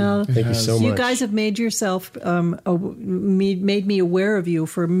 well, thank you so much. You guys have made yourself made me aware of you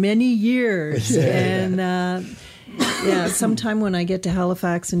for many years, and sometime when I get to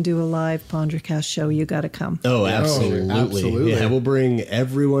Halifax and do a live Pondercast show, you got to come. Oh, absolutely. Yeah, we'll bring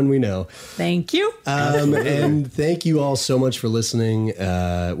everyone we know. Thank you. And thank you all so much for listening.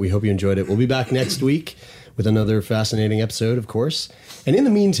 We hope you enjoyed it. We'll be back next week with another fascinating episode, of course. And in the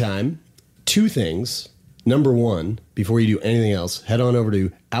meantime, two things. Number one, before you do anything else, head on over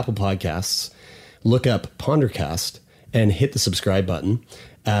to Apple Podcasts, look up Pondercast, and hit the subscribe button.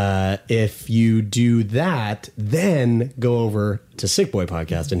 If you do that, then go over to Sickboy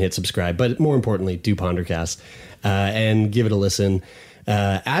Podcast and hit subscribe. But more importantly, do Pondercast and give it a listen.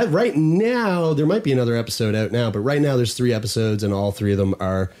 Right now, there might be another episode out now, but right now there's 3 episodes, and all 3 of them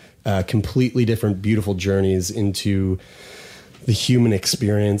are completely different, beautiful journeys into the human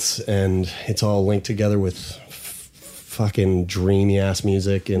experience, and it's all linked together with fucking dreamy ass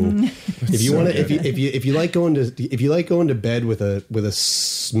music. And if you want to, if you like going to bed with a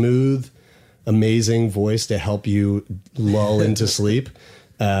smooth amazing voice to help you lull into sleep,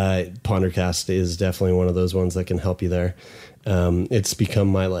 Pondercast is definitely one of those ones that can help you there. It's become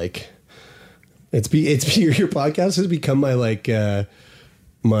my like, your podcast has become my like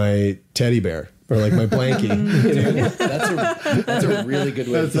my teddy bear. Or like my blankie. That's a really good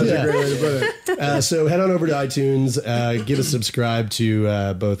way. That's such a great way to put it. So head on over to iTunes, give a subscribe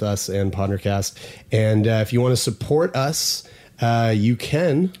to both us and Pondercast. And if you want to support us, you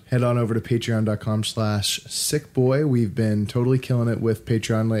can. Head on over to patreon.com/sickboy. We've been totally killing it with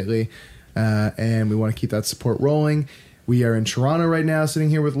Patreon lately. And we want to keep that support rolling. We are in Toronto right now, sitting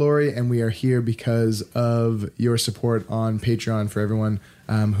here with Laurie, and we are here because of your support on Patreon for everyone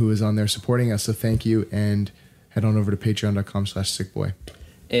who is on there supporting us. So thank you, and head on over to patreon.com/sickboy.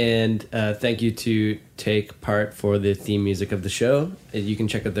 And thank you to Take Part for the theme music of the show. You can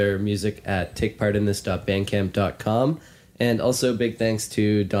check out their music at takepartinthis.bandcamp.com. And also big thanks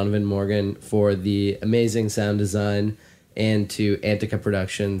to Donovan Morgan for the amazing sound design, and to Antica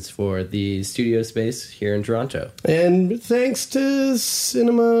Productions for the studio space here in Toronto. And thanks to the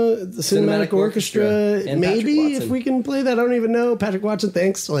Cinematic Orchestra. And maybe if we can play that, I don't even know. Patrick Watson,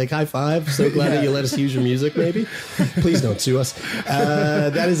 thanks. Like, high five. So glad that you let us use your music, maybe. Please don't sue us.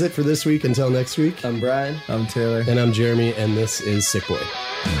 That is it for this week. Until next week. I'm Brian. I'm Taylor. And I'm Jeremy, and this is Sickboy.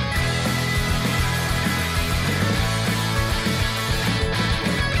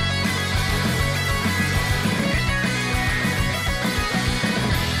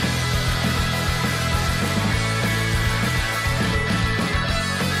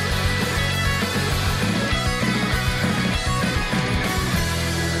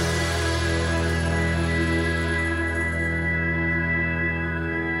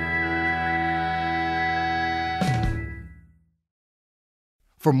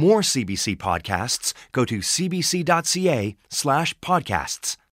 For more CBC podcasts, go to cbc.ca/podcasts.